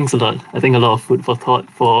 Thanks a lot. I think a lot of food for thought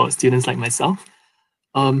for students like myself.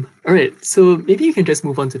 All right. So maybe you can just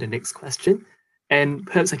move on to the next question, and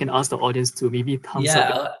perhaps I can ask the audience to maybe thumbs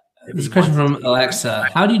up. There's a question from Alexa.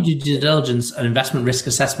 How do you do due diligence and investment risk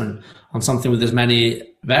assessment on something with as many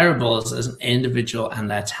variables as an individual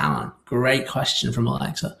and their talent? Great question from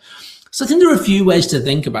Alexa. So I think there are a few ways to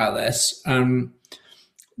think about this.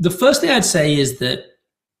 The first thing I'd say is that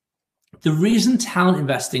the reason talent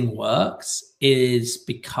investing works is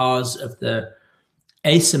because of the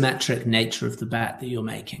asymmetric nature of the bet that you're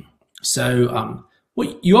making. So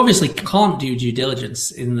you obviously can't do due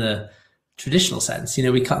diligence in the traditional sense. You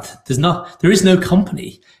know, we can't, there is no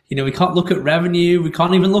company. You know, we can't look at revenue. We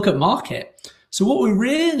can't even look at market. So what we're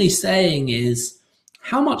really saying is,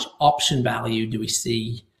 how much option value do we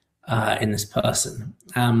see in this person?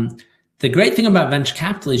 The great thing about venture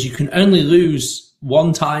capital is you can only lose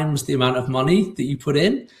 1 times the amount of money that you put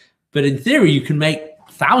in, but in theory you can make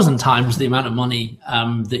 1,000 times the amount of money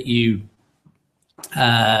that you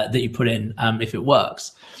put in if it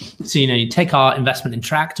works. So, you know, you take our investment in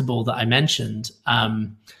Tractable that I mentioned.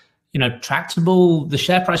 You know, Tractable, the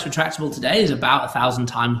share price for Tractable today is about 1,000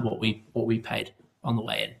 times what we paid on the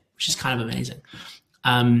way in, which is kind of amazing.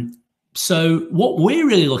 So what we're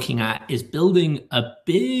really looking at is building a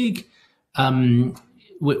big,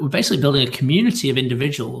 we're basically building a community of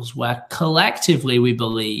individuals where collectively we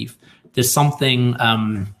believe there's something,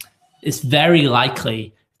 it's very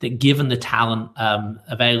likely that given the talent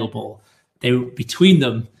available, between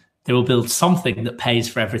them, they will build something that pays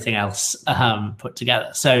for everything else put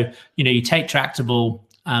together. So, you know, you take Tractable,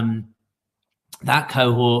 that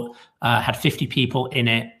cohort had 50 people in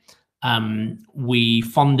it. We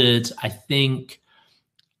funded, I think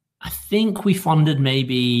we funded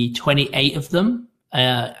maybe 28 of them.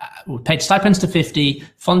 We paid stipends to 50,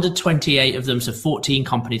 funded 28 of them, so 14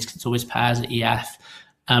 companies, because it's always pairs at EF,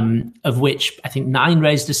 of which I think 9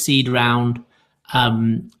 raised a seed round.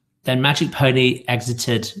 Then Magic Pony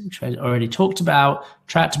exited, which I already talked about.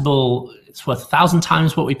 Tractable, it's worth 1,000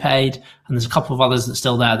 times what we paid, and there's a couple of others that are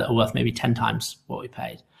still there that are worth maybe 10 times what we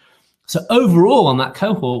paid. So overall on that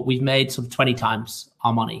cohort, we've made sort of 20 times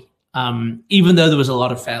our money, even though there was a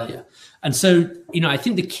lot of failure. And so, you know, I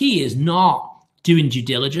think the key is not doing due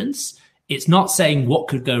diligence. It's not saying what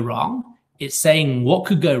could go wrong. It's saying what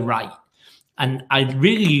could go right. And I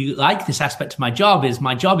really like this aspect of my job is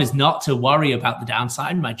not to worry about the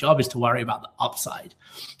downside. My job is to worry about the upside.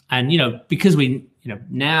 And, you know, because we, you know,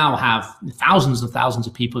 now have thousands and thousands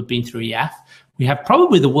of people who've been through EF, we have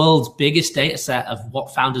probably the world's biggest data set of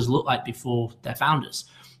what founders look like before they're founders.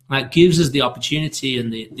 And that gives us the opportunity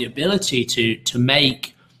and the ability to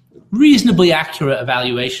make reasonably accurate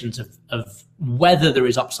evaluations of whether there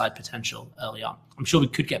is upside potential early on. I'm sure we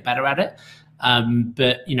could get better at it.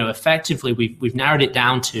 But, you know, effectively, we've narrowed it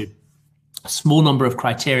down to a small number of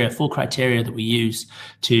criteria, 4 criteria that we use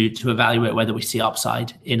to evaluate whether we see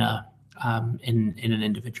upside in an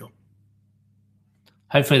individual.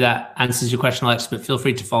 Hopefully that answers your question, Alex, but feel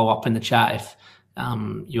free to follow up in the chat if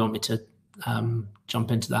you want me to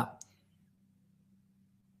jump into that.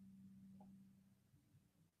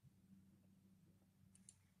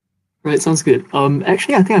 Right, sounds good.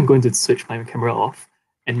 Actually, I think I'm going to switch my camera off,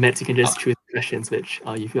 and Matt, you can just choose questions which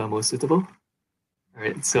you feel are most suitable. All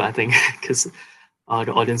right, so I think because the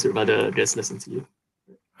audience would rather just listen to you.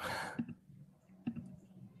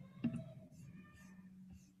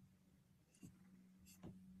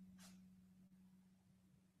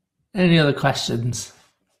 Any other questions?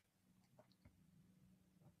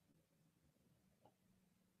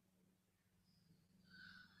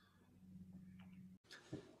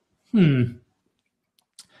 I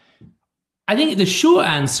think the short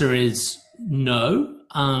answer is no.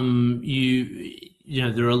 You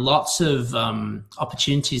know, there are lots of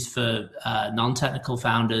opportunities for non-technical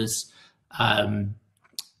founders,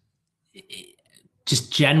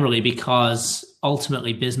 just generally because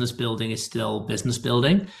ultimately business building is still business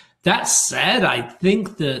building. That said, I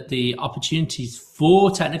think that the opportunities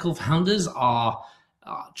for technical founders are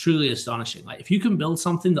truly astonishing. Like if you can build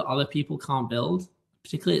something that other people can't build,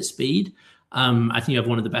 particularly at speed, I think you have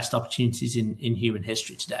one of the best opportunities in human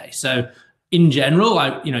history today. So in general,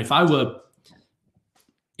 if I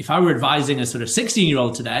were advising a sort of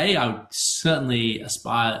 16-year-old today, I would certainly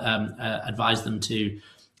advise them to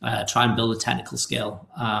try and build a technical skill,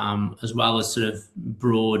 as well as sort of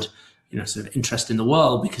broad, sort of interest in the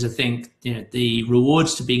world, because I think, the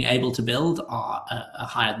rewards to being able to build are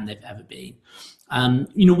higher than they've ever been.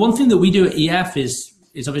 One thing that we do at EF is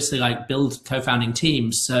obviously like build co-founding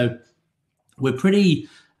teams. So we're pretty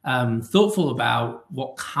thoughtful about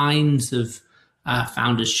what kinds of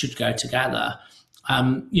founders should go together.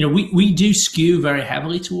 We do skew very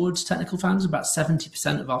heavily towards technical founders. About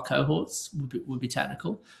 70% of our cohorts would be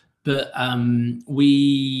technical, but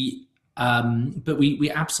we but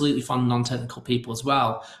we absolutely fund non-technical people as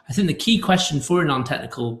well. I think the key question for a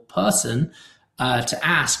non-technical person to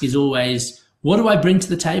ask is always, what do I bring to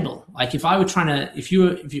the table? Like if I were trying to, if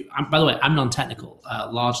you, by the way, I'm non-technical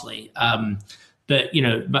largely, but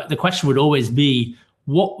but the question would always be,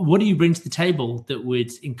 what do you bring to the table that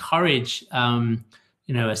would encourage, a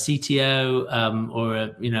CTO or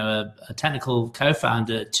a technical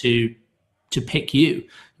co-founder to pick you?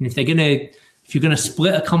 And if you're gonna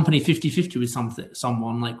split a company 50-50 with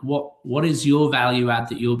someone, like what is your value add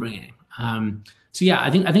that you're bringing? So yeah,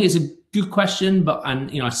 I think it's a good question, but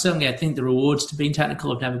certainly I think the rewards to being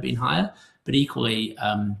technical have never been higher. But equally,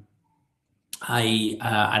 I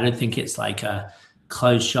don't think it's like a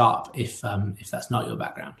closed shop if that's not your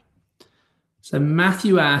background. So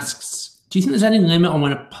Matthew asks, do you think there's any limit on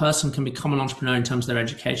when a person can become an entrepreneur in terms of their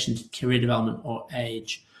education, career development, or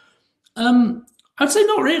age? I'd say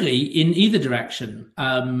not really in either direction.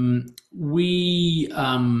 The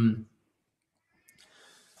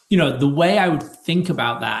way I would think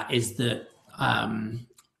about that is that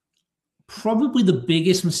probably the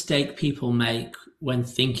biggest mistake people make when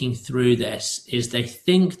thinking through this is they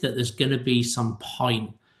think that there's going to be some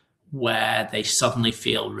point where they suddenly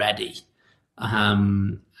feel ready.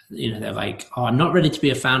 They're like, oh, I'm not ready to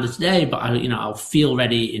be a founder today, but I'll feel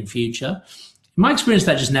ready in future. In my experience,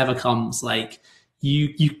 that just never comes. Like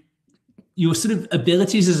your sort of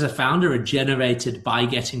abilities as a founder are generated by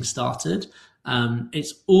getting started.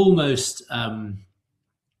 It's almost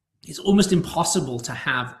impossible to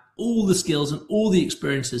have all the skills and all the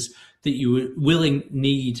experiences that you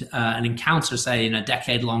need and encounter, say, in a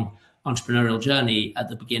decade-long entrepreneurial journey at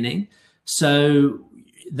the beginning. So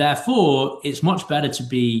therefore, it's much better to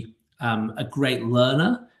be a great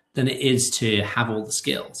learner than it is to have all the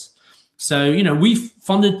skills. So, we've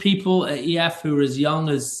funded people at EF who are as young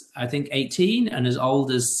as, I think, 18 and as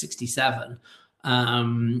old as 67.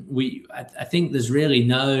 I think there's really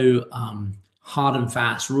no hard and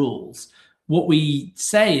fast rules. What we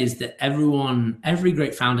say is that every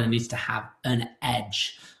great founder needs to have an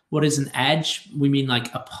edge. What is an edge? We mean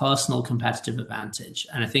like a personal competitive advantage.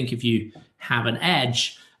 And I think if you have an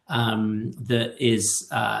edge that is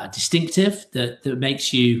distinctive, that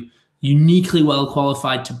makes you uniquely well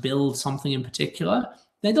qualified to build something in particular,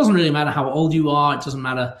 then it doesn't really matter how old you are. It doesn't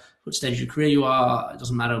matter what stage of your career you are. It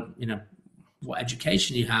doesn't matter, what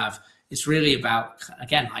education you have. It's really about,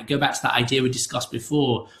 again, I go back to that idea we discussed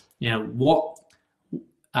before,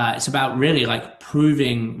 it's about really like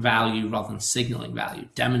proving value rather than signaling value,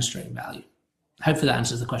 demonstrating value. Hopefully that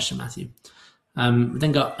answers the question, Matthew. We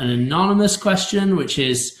then got an anonymous question, which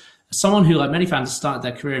is, someone who, like many founders, started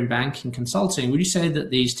their career in banking consulting, would you say that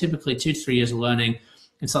these typically 2 to 3 years of learning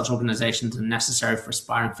in such organizations are necessary for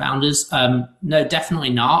aspiring founders? No,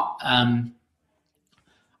 definitely not.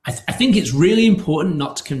 I think it's really important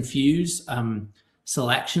not to confuse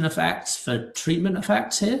selection effects for treatment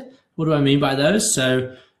effects here. What do I mean by those?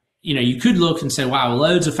 So, you could look and say, wow,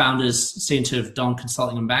 loads of founders seem to have done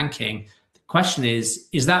consulting and banking. The question is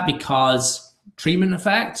that because treatment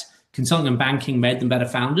effect, consulting and banking made them better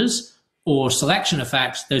founders, or selection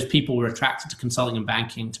effect, those people were attracted to consulting and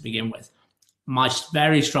banking to begin with? My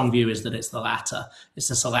very strong view is that it's the latter. It's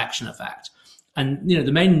the selection effect. And,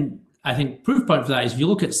 the main, I think, proof point for that is if you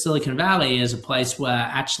look at Silicon Valley as a place where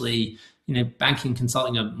actually, banking and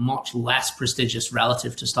consulting are much less prestigious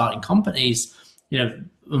relative to starting companies, a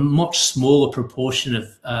much smaller proportion of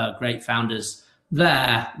great founders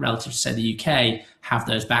there relative to, say, the UK have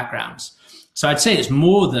those backgrounds. So I'd say it's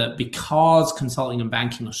more that because consulting and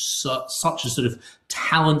banking are such a sort of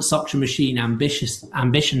talent suction machine,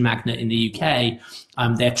 ambition magnet in the UK,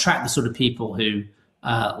 they attract the sort of people who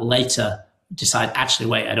later decide, actually,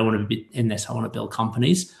 wait, I don't want to be in this. I want to build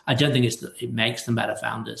companies. I don't think it makes them better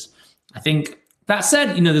founders. I think that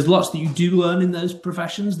said, there's lots that you do learn in those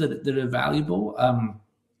professions that are valuable.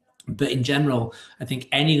 But in general, I think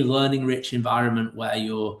any learning rich environment where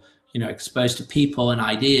you're exposed to people and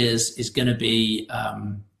ideas is going to be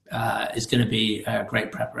a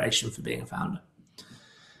great preparation for being a founder.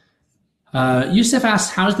 Yusuf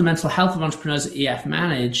asks, how is the mental health of entrepreneurs at EF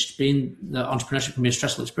managed? Being that entrepreneurship can be a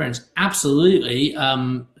stressful experience. Absolutely.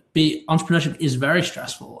 Entrepreneurship is very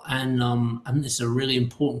stressful. And I think this is a really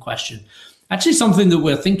important question. Actually, something that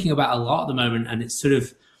we're thinking about a lot at the moment. And it's sort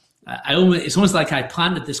of, it's almost like I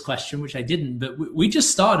planted this question, which I didn't, but we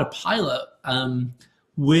just started a pilot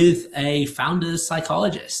with a founder's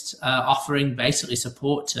psychologist, offering basically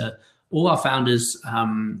support to all our founders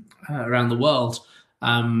around the world,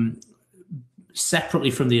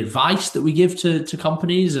 separately from the advice that we give to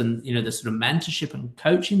companies and the sort of mentorship and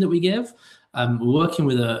coaching that we give. We're working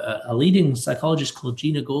with a leading psychologist called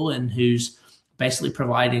Gina Gorlin, who's basically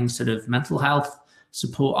providing sort of mental health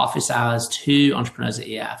support office hours to entrepreneurs at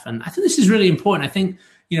EF. And I think this is really important. I think,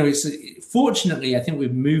 it's fortunately, I think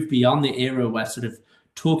we've moved beyond the era where sort of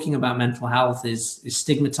talking about mental health is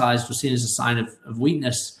stigmatized or seen as a sign of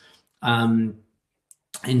weakness.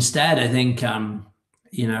 Instead, I think,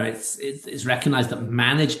 it's recognized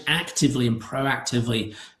that actively and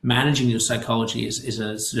proactively managing your psychology is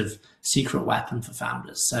a sort of secret weapon for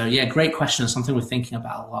founders. So yeah, great question. It's something we're thinking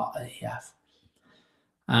about a lot at EF.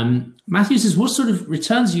 Matthew says, what sort of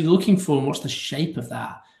returns are you looking for and what's the shape of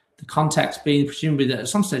that? The context being presumably that at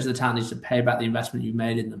some stage the talent needs to pay back the investment you've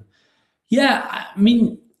made in them. Yeah, I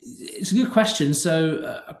mean, it's a good question.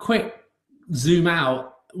 So a quick zoom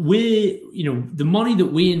out, the money that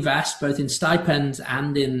we invest both in stipends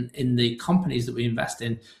and in the companies that we invest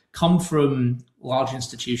in come from large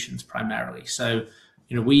institutions primarily. So,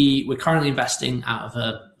 we're currently investing out of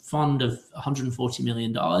a fund of $140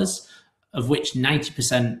 million, of which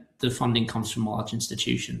 90% the funding comes from large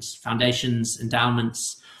institutions, foundations,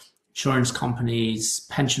 endowments, insurance companies,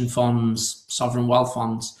 pension funds, sovereign wealth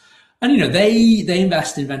funds. And, they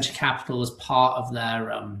invest in venture capital as part of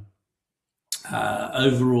their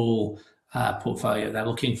overall portfolio. They're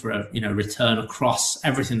looking for a return across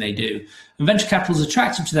everything they do. And venture capital is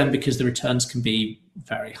attractive to them because the returns can be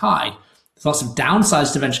very high. There's lots of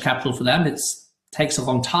downsides to venture capital for them. It takes a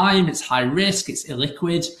long time, it's high risk, it's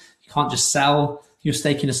illiquid. You can't just sell your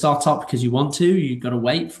stake in a startup because you want to. You've got to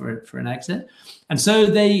wait for an exit. And so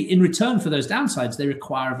they, in return for those downsides, they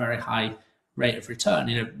require a very high rate of return.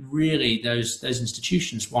 Really those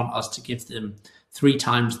institutions want us to give them 3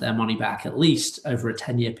 times their money back at least over a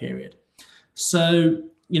 10-year period. So,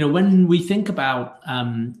 when we think about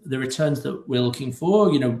the returns that we're looking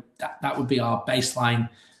for, that would be our baseline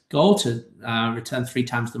goal, to return 3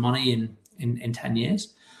 times the money in 10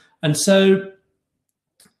 years. And so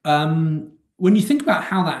when you think about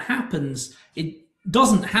how that happens, it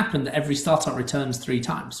doesn't happen that every startup returns 3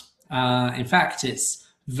 times. In fact, it's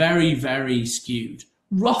very, very skewed.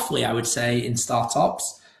 Roughly, I would say in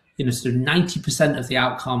startups, sort of 90% of the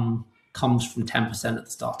outcome comes from 10% of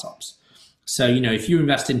the startups. So, if you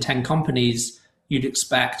invest in 10 companies, you'd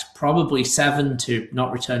expect probably 7 to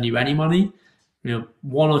not return you any money,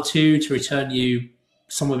 1 or 2 to return you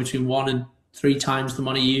somewhere between 1 and 3 times the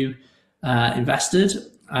money you invested.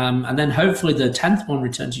 And then hopefully the 10th one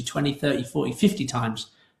returns you 20, 30, 40, 50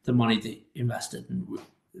 times the money that you invested. And we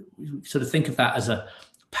sort of think of that as a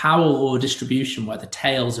power law distribution where the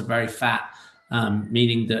tails are very fat,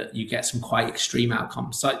 meaning that you get some quite extreme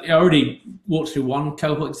outcomes. So I already walked through one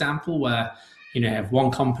cohort example where, you have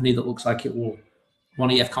one company that looks like one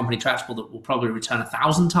EF company tractable that will probably return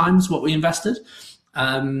 1,000 times what we invested.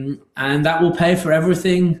 And that will pay for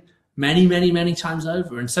everything many, many, many times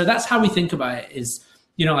over. And so that's how we think about it is,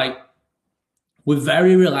 we're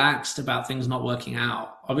very relaxed about things not working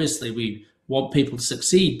out. Obviously, we want people to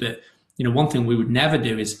succeed, but, one thing we would never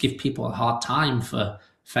do is give people a hard time for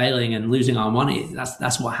failing and losing our money.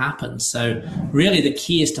 That's what happens. So really the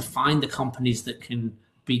key is to find the companies that can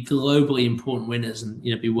be globally important winners and,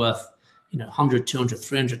 be worth, 100, 200,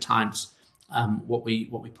 300 times what we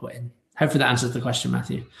put in. Hopefully that answers the question,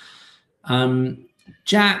 Matthew.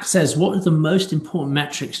 Jack says, what are the most important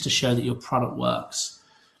metrics to show that your product works?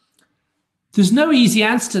 There's no easy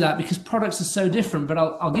answer to that because products are so different, but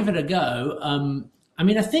I'll give it a go.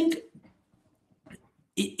 I think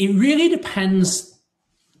it really depends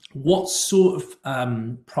what sort of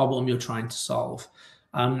problem you're trying to solve.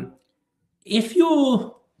 If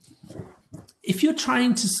you're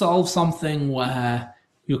trying to solve something where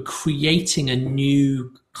you're creating a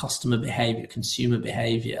new customer behavior, consumer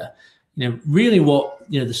behavior, really what,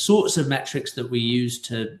 the sorts of metrics that we use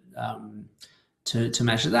to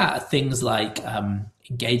measure that are things like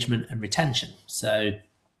engagement and retention. So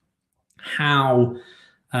how,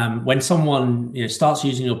 when someone, starts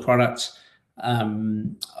using your product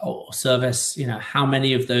or service, how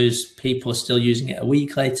many of those people are still using it a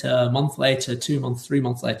week later, a month later, 2 months, 3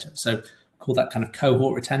 months later. So call that kind of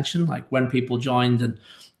cohort retention, like when people joined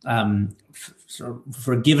and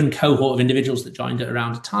for a given cohort of individuals that joined at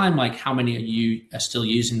around a time, like how many of you are still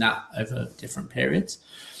using that over different periods.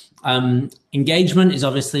 Engagement is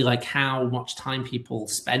obviously like how much time people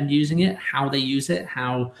spend using it, how they use it,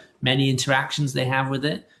 how many interactions they have with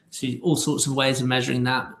it. So all sorts of ways of measuring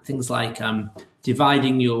that. Things like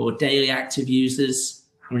dividing your daily active users,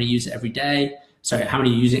 how many use it every day. So how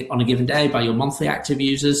many use it on a given day by your monthly active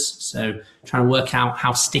users. So trying to work out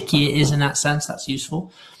how sticky it is in that sense, that's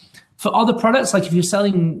useful. For other products, like if you're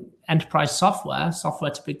selling enterprise software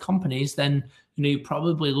to big companies, then you're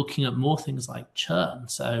probably looking at more things like churn.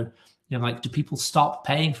 So, like, do people stop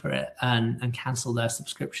paying for it and cancel their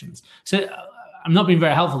subscriptions? So I'm not being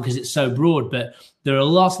very helpful because it's so broad, but there are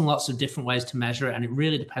lots and lots of different ways to measure it. And it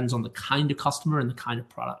really depends on the kind of customer and the kind of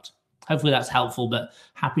product. Hopefully that's helpful, but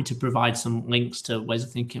happy to provide some links to ways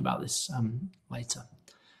of thinking about this later.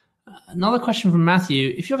 Another question from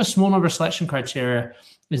Matthew. If you have a small number of selection criteria,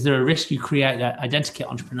 is there a risk you create identikit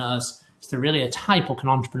entrepreneurs? Is there really a type, or can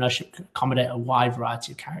entrepreneurship accommodate a wide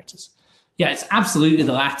variety of characters? Yeah, it's absolutely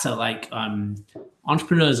the latter. Like,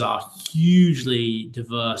 entrepreneurs are hugely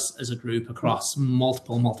diverse as a group across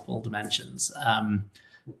multiple dimensions.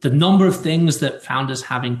 The number of things that founders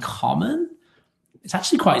have in common, it's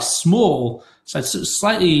actually quite small. So it's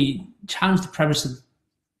slightly challenged the premise of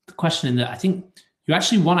the question in that I think you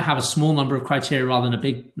actually want to have a small number of criteria rather than a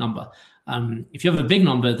big number. If you have a big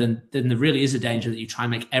number, then there really is a danger that you try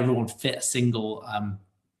and make everyone fit a single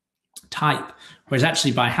type. Whereas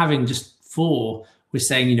actually by having just 4, we're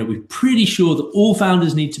saying, we're pretty sure that all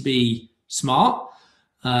founders need to be smart,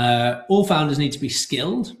 all founders need to be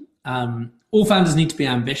skilled, all founders need to be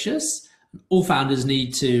ambitious, all founders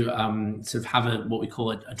need to sort of have what we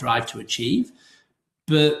call a drive to achieve.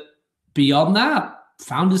 But beyond that,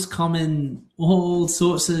 founders come in all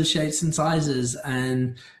sorts of shapes and sizes.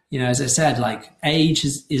 And, as I said, like, age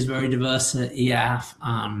is very diverse at EF,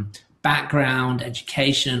 background,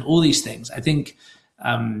 education, all these things. I think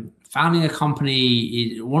founding a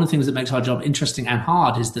company, one of the things that makes our job interesting and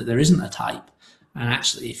hard is that there isn't a type. And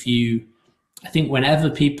actually, I think whenever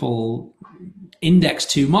people index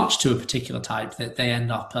too much to a particular type, that they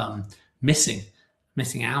end up missing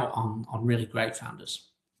out on really great founders.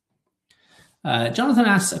 Jonathan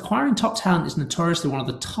asks, acquiring top talent is notoriously one of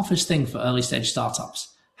the toughest things for early stage startups.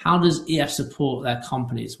 How does EF support their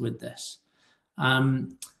companies with this?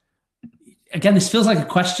 Again, this feels like a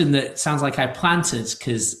question that sounds like I planted,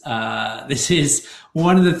 because this is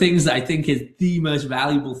one of the things that I think is the most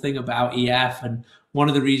valuable thing about EF, and one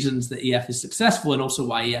of the reasons that EF is successful, and also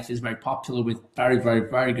why EF is very popular with very, very,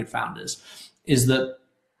 very good founders, is that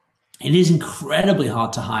it is incredibly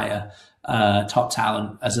hard to hire top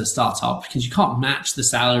talent as a startup, because you can't match the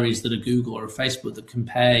salaries that a Google or a Facebook that can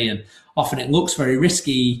pay, and often it looks very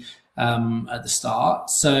risky at the start.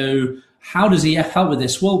 So how does EF help with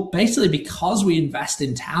this? Well, basically because we invest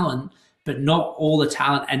in talent, but not all the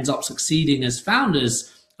talent ends up succeeding as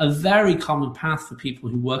founders, a very common path for people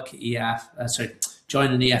who work at EF,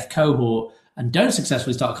 join an EF cohort and don't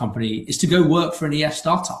successfully start a company, is to go work for an EF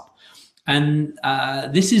startup. And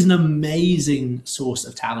this is an amazing source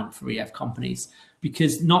of talent for EF companies,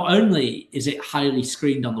 because not only is it highly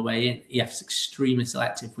screened on the way in, EF is extremely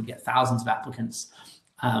selective. We get thousands of applicants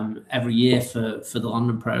every year for the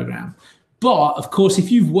London program. But of course,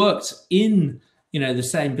 if you've worked in the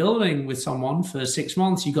same building with someone for 6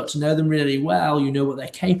 months, you got to know them really well, you know what they're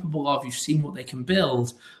capable of, you've seen what they can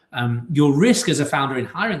build, your risk as a founder in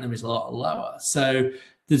hiring them is a lot lower. So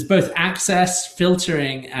there's both access,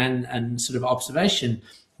 filtering, and sort of observation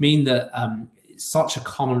mean that it's such a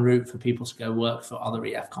common route for people to go work for other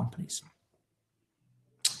EF companies.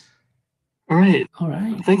 All right.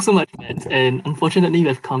 Thanks so much, Matt. And unfortunately,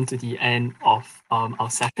 we've come to the end of our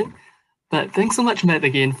session. But thanks so much, Matt,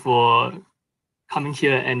 again, for coming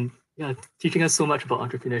here and teaching us so much about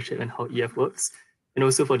entrepreneurship and how EF works, and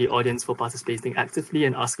also for the audience for participating actively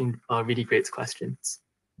and asking really great questions.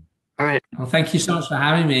 All right. Well, thank you so much for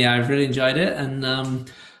having me. I've really enjoyed it, and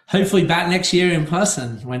hopefully back next year in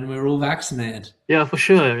person when we're all vaccinated. Yeah, for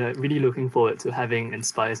sure. Really looking forward to having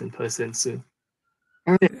Inspires in person soon.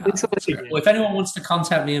 All right. Thanks so much again. Well, if anyone wants to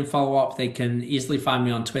contact me and follow up, they can easily find me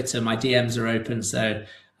on Twitter. My DMs are open, so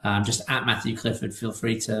just at Matthew Clifford. Feel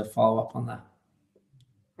free to follow up on that.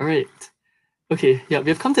 All right. Okay, yeah, we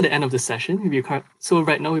have come to the end of the session. So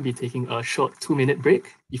right now we'll be taking a short 2-minute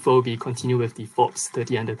break before we continue with the Forbes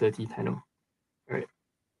 30 Under 30 panel.